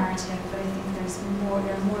is a narrative, but I think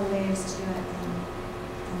there are more layers to it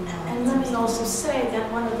than that. And let me also say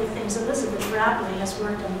that one of the things Elizabeth Rapley has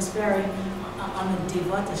worked on this very, on the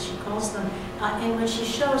devote, as she calls them, in which she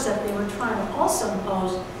shows that they were trying to also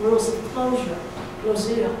impose rules of closure,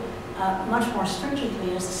 much more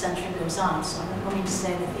stringently as the century goes on. So I'm not going to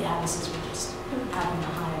say that the abbesses were just having a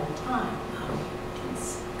high old time.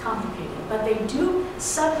 It's complicated. But they do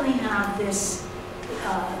suddenly have this,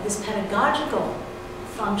 this pedagogical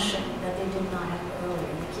function that they did not have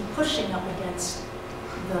earlier. They keep pushing up against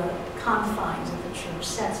the confines of the church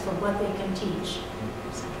sets for what they can teach.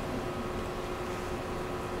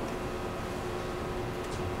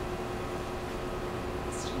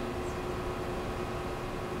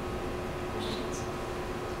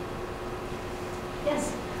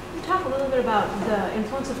 bit about the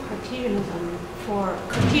influence of Cartesianism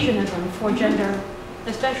for gender,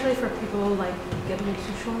 especially for people like Gabriel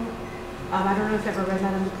Souchon. I don't know if you've ever read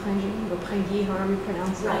Madame de Prengui, however you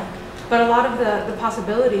pronounce it. But a lot of the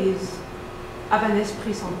possibilities of un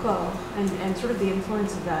esprit sans corps and sort of the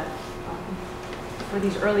influence of that for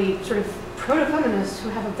these early sort of proto-feminists who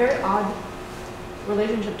have a very odd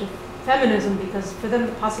relationship to feminism, because for them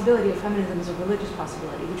the possibility of feminism is a religious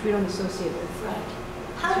possibility, which we don't associate with. Right.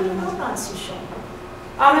 How do you know about Souchon?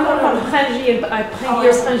 I know about Prengui, I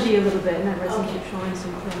Prengui a little bit, and I've read some Souchon and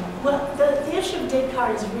some Clément. Well, the issue of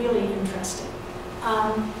Descartes is really interesting,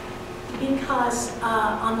 because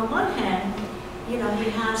on the one hand, you know, he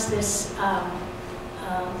has this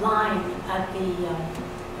line at the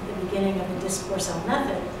beginning of the Discourse on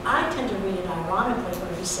Method. I tend to read it ironically,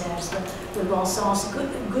 where he says that the bon sens,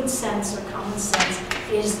 good sense or common sense,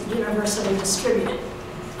 is universally distributed.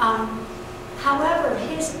 However,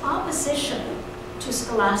 his opposition to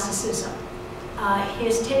scholasticism,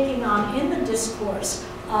 his taking on in the discourse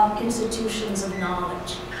of institutions of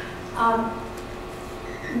knowledge,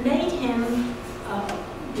 made him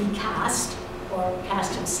be cast, or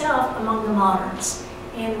cast himself, among the moderns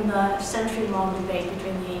in the century-long debate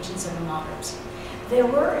between the ancients and the moderns. There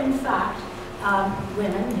were, in fact,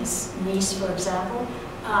 women, his niece, for example,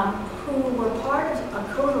 who were part of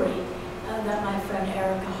a coterie that my friend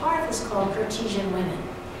Erica Harth has called Cartesian women.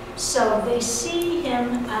 So they see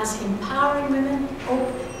him as empowering women,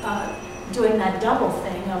 doing that double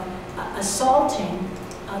thing of assaulting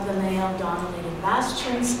the male-dominated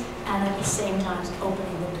bastions and at the same time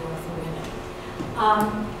opening the door for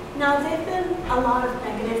women. Now, there have been a lot of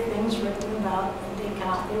negative things written about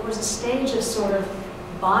Descartes. There was a stage of sort of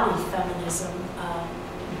body feminism,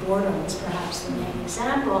 Boredom is perhaps the main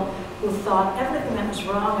example, who thought everything that was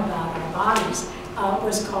wrong about our bodies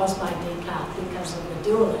was caused by Descartes because of the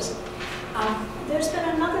dualism. There's been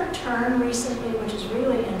another turn recently which is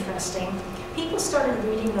really interesting. People started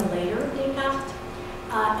reading the later Descartes,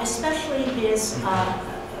 especially his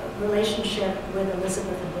relationship with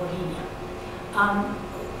Elizabeth of Bohemia.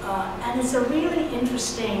 And it's a really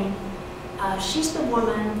interesting, she's the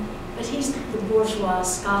woman, but he's the bourgeois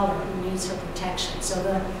scholar who needs her protection. So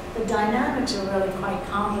the dynamics are really quite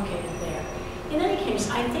complicated there. In any case,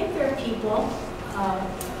 I think there are people, a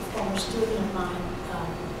former student of mine,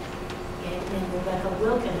 named Rebecca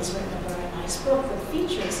Wilkin, has written a very nice book that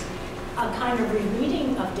features a kind of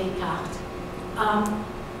rereading of Descartes.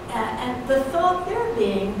 And the thought there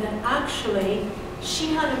being that actually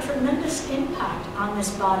she had a tremendous impact on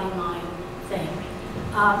this body-mind thing,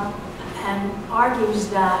 and argues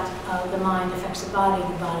that the mind affects the body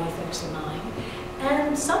affects the mind.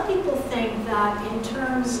 And some people think that in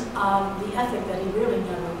terms of the ethic that he really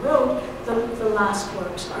never wrote, the last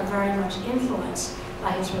works are very much influenced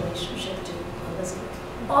by his relationship to Elizabeth.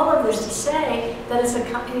 All of this to say that it's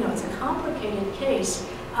it's a complicated case,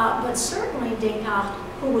 but certainly Descartes,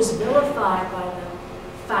 who was vilified by the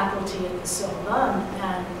faculty at the Sorbonne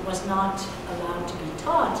and was not allowed to be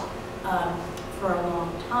taught for a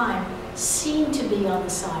long time, seemed to be on the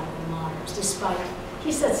side of the moderns, despite,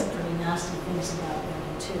 he said some pretty nasty things about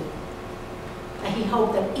women too. And he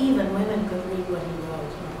hoped that even women could read what he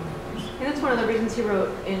wrote. And that's one of the reasons he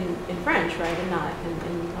wrote in French, right, and not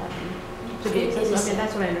in Latin. To be accessible. I mean,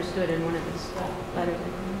 that's what I understood in one of his letters.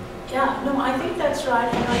 Yeah, no, I think that's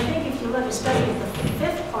right. And I think if you look, especially at the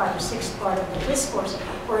fifth part or sixth part of the discourse,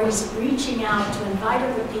 where he's reaching out to invite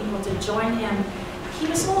other people to join him, he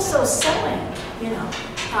was also selling, he's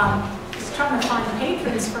trying to find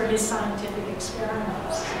patrons for his scientific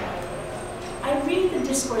experiments. I read the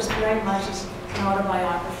discourse very much as an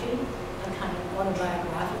autobiography, a kind of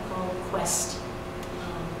autobiographical quest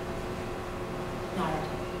narrative.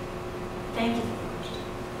 Thank you for the question.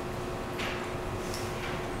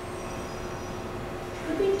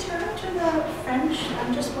 Could we turn to the French?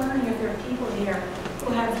 I'm just wondering if there are people here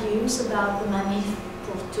who have views about the manif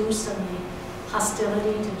pour tous and the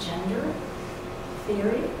hostility to gender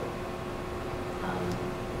theory.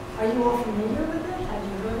 Are you all familiar with it? Have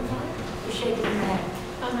you heard about it? You're shaking your head.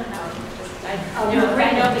 Oh, no.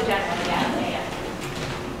 I know the general, yeah.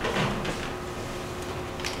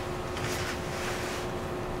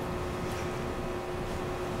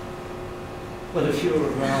 Well, if you're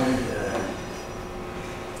around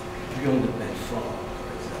Lyon de Belfort,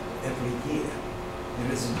 for example, every year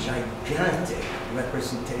there is a gigantic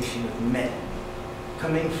representation of men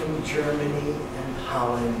coming from Germany and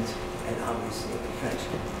Holland and obviously the French.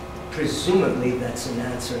 Presumably that's an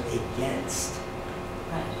answer against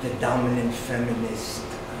the dominant feminist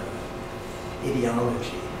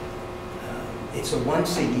ideology. It's a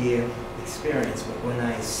once-a-year experience, but when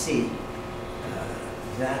I see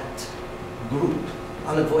that group,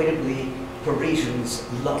 unavoidably Parisians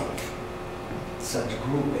love such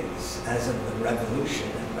groupings as of the revolution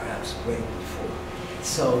and perhaps way before.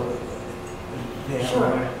 So there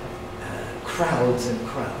are crowds and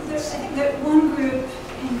crowds. I think that one group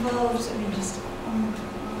involved, I mean, just on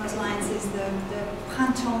those lines, is the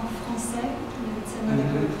Printemps Français. It's another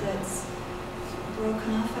group that's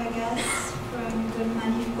broken off, I guess, from the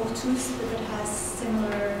Manif pour tous, but that has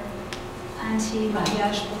similar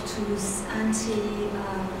anti-mariage pour tous,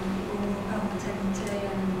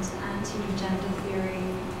 anti-homoparentalité, and anti-gender theory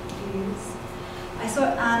views. I saw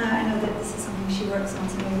Anna, I know that this is something she works on,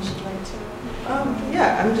 so maybe she'd like to.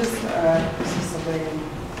 Yeah, I'm just, this is something I'm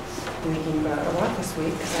thinking about a lot this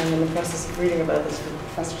week, because I'm in the process of reading about this for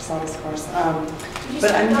Professor Sada's course.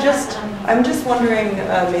 But I'm just wondering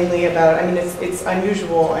mainly about, I mean, it's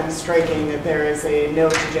unusual and striking that there is a no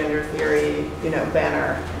to gender theory,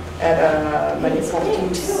 banner at a Manif pour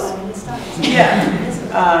tous.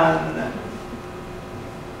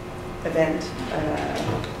 Event,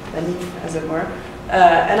 Manif, as it were.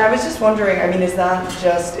 And I was just wondering, I mean, is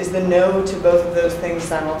the no to both of those things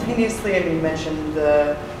simultaneously? I mean, you mentioned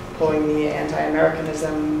pulling the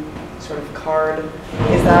anti-Americanism sort of card.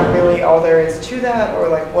 Is that really all there is to that? Or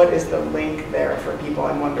like, what is the link there for people,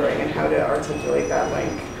 I'm wondering, and how to articulate that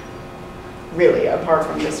link, really, apart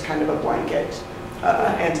from this kind of a blanket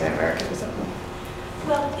anti-Americanism?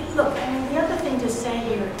 Well, look, I mean, the other thing to say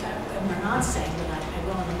here, and we're not saying, but I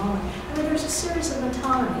will in a moment, I mean, there's a series of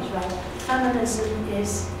metonymies, right? Feminism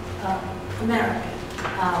is American.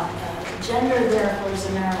 Gender, therefore, is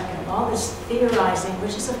American. All this theorizing,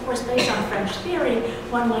 which is, of course, based on French theory,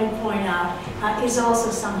 one might point out, is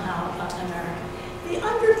also somehow American. The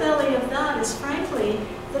underbelly of that is, frankly,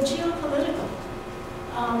 the geopolitical.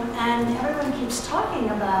 And everyone keeps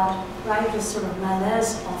talking about, right, this sort of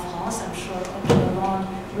malaise en France. I'm sure the Hollande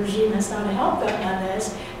regime has not helped that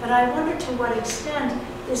malaise, but I wonder to what extent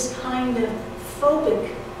this kind of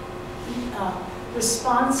phobic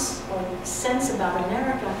response or sense about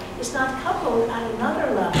America is not coupled at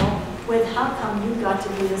another level with how come you got to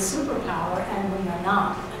be the superpower and we are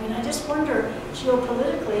not. I mean, I just wonder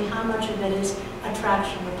geopolitically how much of it is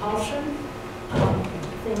attraction, repulsion,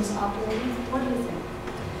 things operating. What do you think?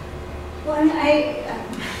 Well,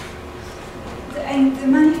 I mean, the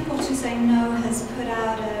Manif pour tous, I know, has put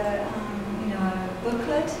out a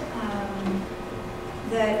booklet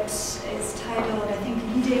that is titled, I think,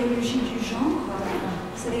 L'idéologie du genre.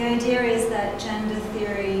 So the idea is that gender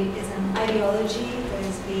theory is an ideology that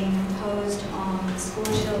is being imposed on school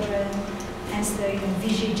children, hence the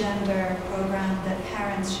Vigie Gender program, that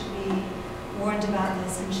parents should be warned about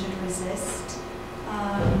this and should resist.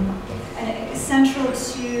 And central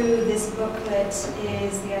to this booklet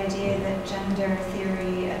is the idea that gender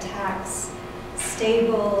theory attacks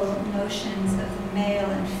stable notions of the male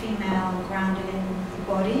and female grounded in the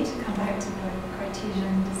body, to come back to the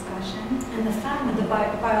Cartesian discussion, and the family, the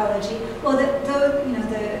biology. Well,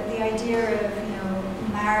 the idea of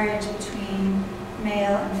marriage between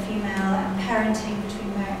male and female and parenting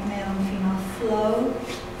between male and female flow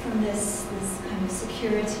from this kind of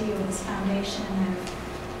security or this foundation of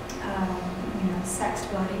sexed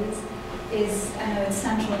bodies is, I know, it's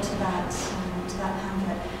central to that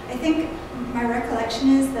pamphlet. I think my recollection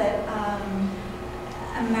is that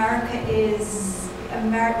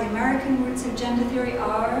the American roots of gender theory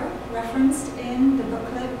are referenced in the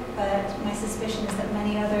booklet, but my suspicion is that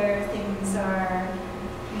many other things are,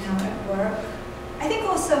 at work. I think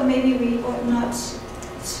also maybe we ought not to,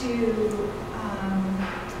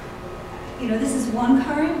 this is one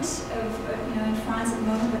current of, in France at the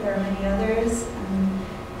moment, but there are many others.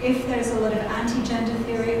 If there's a lot of anti-gender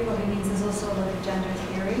theory, it probably means there's also a lot of gender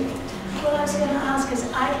theory. Well, I was going to ask, because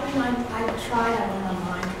I tried, I went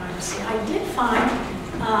online trying to see. I did find,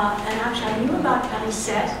 and actually I knew about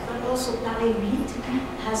Paris-7, but also Paris-8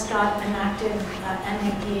 has got an active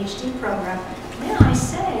MA PhD program. May I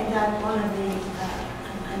say that one of the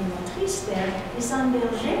animatrices there is Anne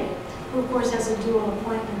Berger, who of course has a dual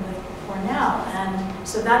appointment with Cornell, and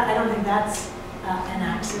so that, I don't think that's an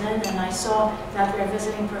accident. And I saw that their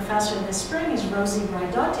visiting professor this spring is Rosie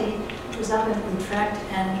Braidotti, who's up in Utrecht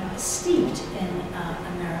and steeped in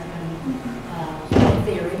American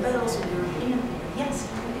theory, but also European theory. Yes?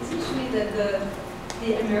 It seems to me that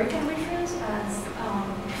the American reference has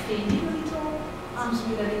faded a little. It seems to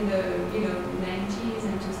me that in the 90s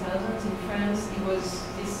and 2000s in France, it was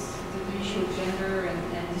the issue of gender and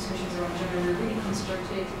discussions around gender were really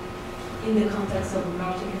constructed in the context of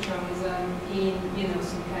multiculturalism, in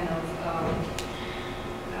some kind of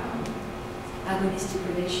agonistic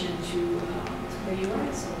relation to the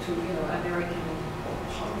U.S. or to American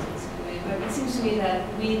politics in a way. But it seems to me that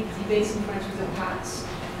with debates in France with the Pax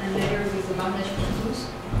and later with the mariage pour tous,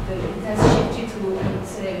 it has shifted to, I would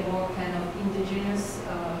say, more kind of indigenous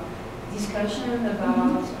discussion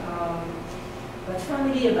about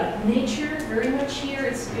family, about nature. Very much here,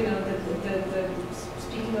 it's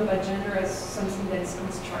speaking about gender as something that is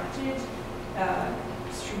constructed.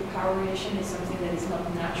 Through power relation is something that is not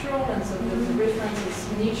natural, and so the reference is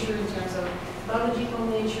nature in terms of biological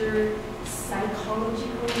nature,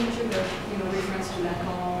 psychological nature. There are reference to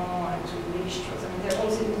Lacan and to Lévi-Strauss. I mean, there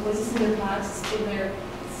also was this in the past, still there,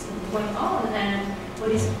 it's going on. And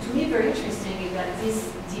what is to me very interesting is that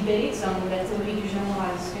this debate on la théorie du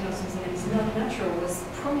genre as something that is not natural was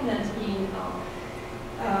prominent in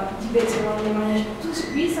debates around the mariage pour tous.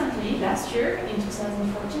 Recently, last year, in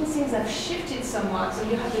 2014, things have shifted somewhat. So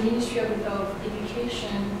you have the Ministry of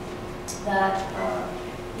Education that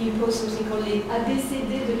imposed something called les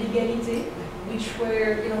ABCD de l'égalité, which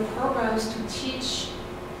were programs to teach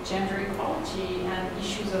gender equality and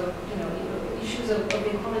issues of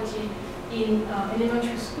equality in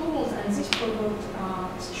elementary schools, and this provoked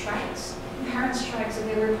strikes, parent strikes. So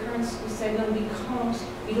there were parents who said, no, we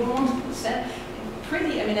don't want to send.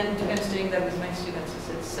 Pretty, I mean, I'm studying that with my students. It's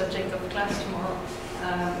a subject of class tomorrow.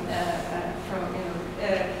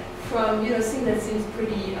 From things that seems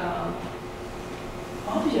pretty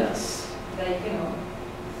obvious, like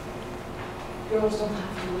girls don't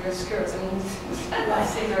have to wear skirts. I mean, I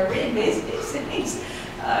say they're really basic things.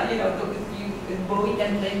 Bowie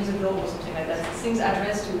can play with a girl or something like that. Things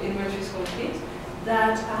addressed to elementary school kids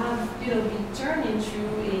that have been turned into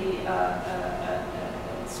a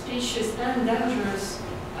specious and dangerous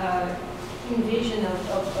invasion of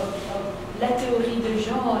la théorie de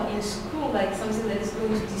genre in school, like something that is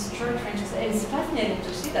going to destroy French. And it's fascinating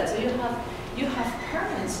to see that. So you have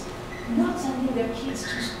parents not sending their kids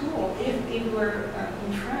to school if they were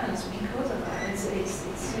in France because of that. It's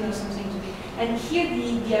something to be. And here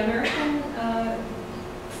the American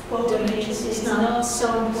focus is not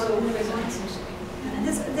so important. And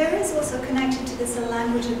there is also connected to this a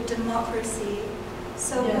language of democracy.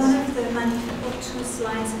 So yes. One of the Manifesto's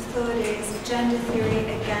lines of thought is gender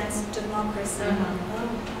theory against democracy.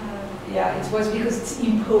 Yeah, it was because it's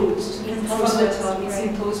imposed. It's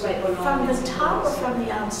imposed by Hollande. From the top or from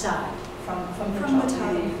the outside? From the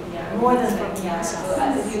top. Yeah, more than from the outside.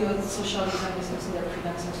 Socialism is something that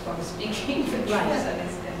prevents us from speaking the truth.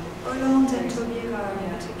 Hollande and Dobie are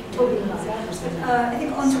particularly. I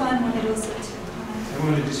think Antoine wanted also to comment. I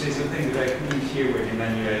wanted to say something that I couldn't hear what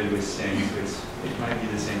Emmanuel was saying, so it might be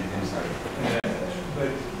the same thing.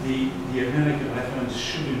 But the American reference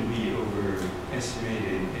shouldn't be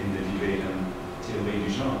overestimated in the debate on théorie du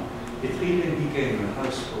genre. It really became a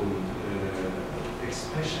household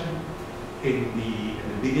expression in the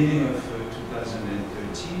beginning of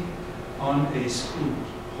 2013 on a school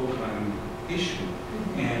program issue.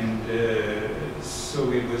 And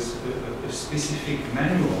so it was a specific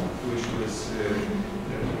manual which was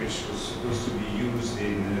supposed to be used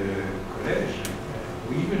in college,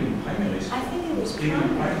 or even in primary school. I think it was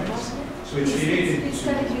primary, wasn't it? So it's related It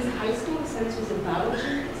started with high school, it started with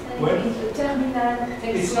biology. What?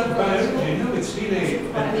 It's not biology, no, it's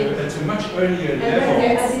really at a much earlier level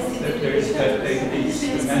that there is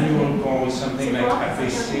a manual called something like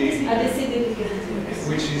ABC,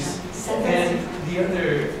 which is, and the other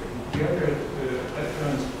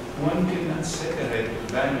reference, one cannot separate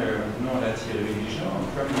the banner non la théorie du genre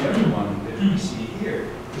from the other one that we see here,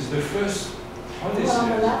 because the first Odyssey, on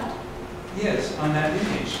the left? yes, on that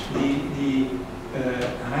image, the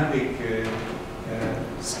Arabic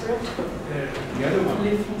Script. the other one,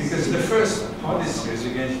 because the first Odysseus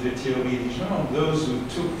against the théorie du genre, those who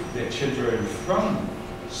took their children from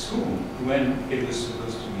school when it was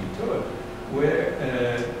supposed to be taught, were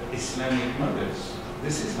Islamic mothers.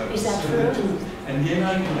 This is how Is that true? And the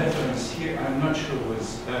American reference here, I'm not sure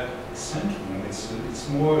was that central. It's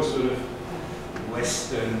more sort of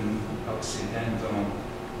Western, Occidental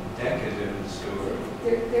decadence, or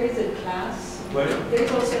there is a class. What? There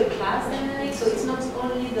is also a class dynamic, so it's not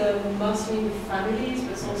only the Muslim families,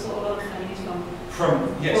 but it's also a lot of families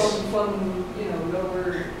from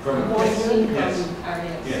lower, more income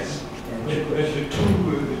areas. Yes. But the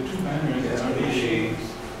two banners are really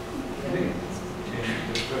linked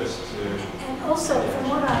in the first. And also, from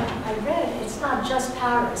what I read, it's not just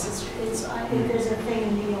Paris. There's a thing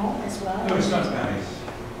in Lyon as well. No, it's not Paris.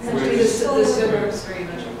 Actually, the suburbs very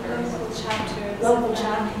much of Paris. Local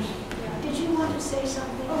chapters. Did you want to say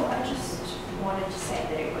something? Oh, I just wanted to say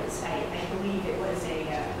that it was, I believe it was a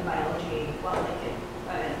biology,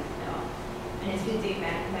 an institute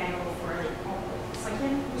manual for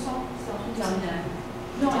cinquième leçon,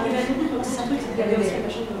 I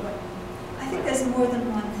think there's more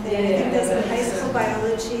than one thing. I think there's a high school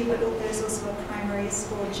biology, but there's also a primary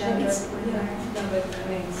school gender. No, but I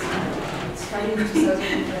mean, it's starting in 2000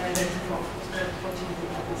 and then unfortunately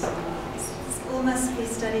happens. School must be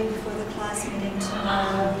studied before the class meeting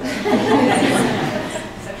tomorrow.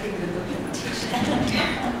 Exactly the documentation.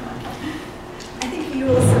 I think you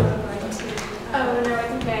also are going to. Oh, no, I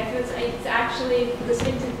think it's actually,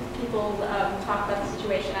 listening to people talk about the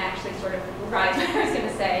situation, I actually sort of revised what I was going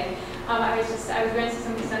to say. I was going to say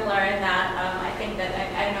something similar in that I think that,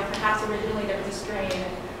 I don't know, perhaps originally there was a strain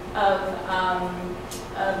of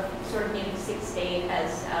sort of needing to see the state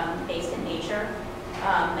as based in nature,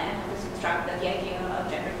 and it was constructed that the idea of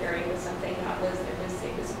gender theory was something that was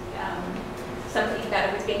something that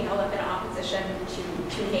it was being held up in opposition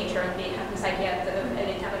to nature, and this idea of an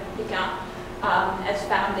intelligent account as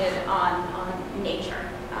founded on nature.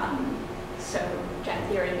 So gender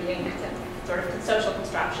theory being sort of social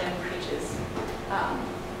construction, which is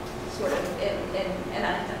sort of an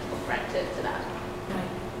unacceptable threat to that.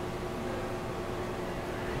 Right.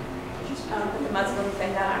 But the Muslim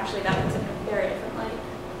thing, that puts it in a very different light.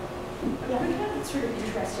 Yeah, what I find sort of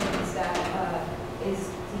interesting is that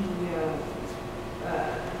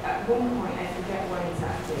at one point, I forget what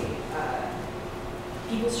exactly,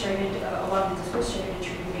 people started, a lot of the discourse started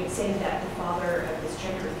attributing, saying that the father of this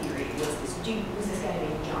gender theory was this guy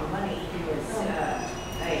named John Money, who was a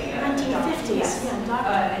 1950s, yes,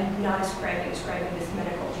 doctor. and not ascribing this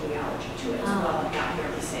medical genealogy to it as well, and not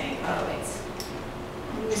merely saying, oh, it's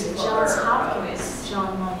It was Johns Hopkins,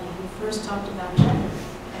 John Money, who first talked about gender.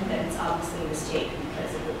 and then it's obviously a mistake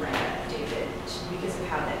because of the Brenda David, because of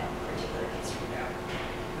how that particular case turned out.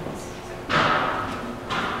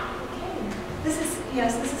 This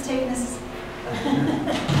is taken as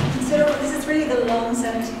considerable. This is really the long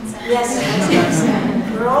 17th century. Yes,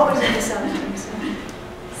 we're always in the 17th century.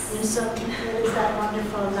 And so it is that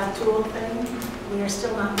wonderful Latour thing. We are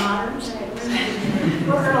still not moderns.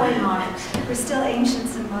 We're early moderns. We're still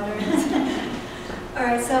ancients and moderns. All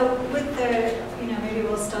right, so with the, maybe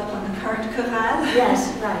we'll stop on the current chorale.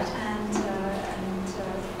 Yes, right. And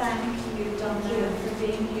thank you, Domna, for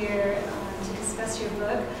being here to discuss your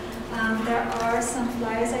book. There are some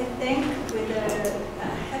flyers, I think, with a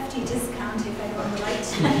hefty discount if anyone would like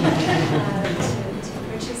to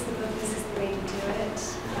purchase the book. This is the way to do it.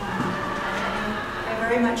 I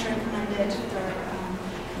very much recommend it for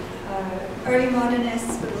early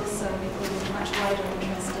modernists, but also people with much wider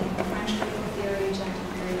interest in French critical theory, gender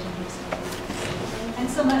theory, gender studies.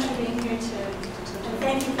 Thanks so much for being here to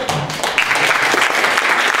Thank you for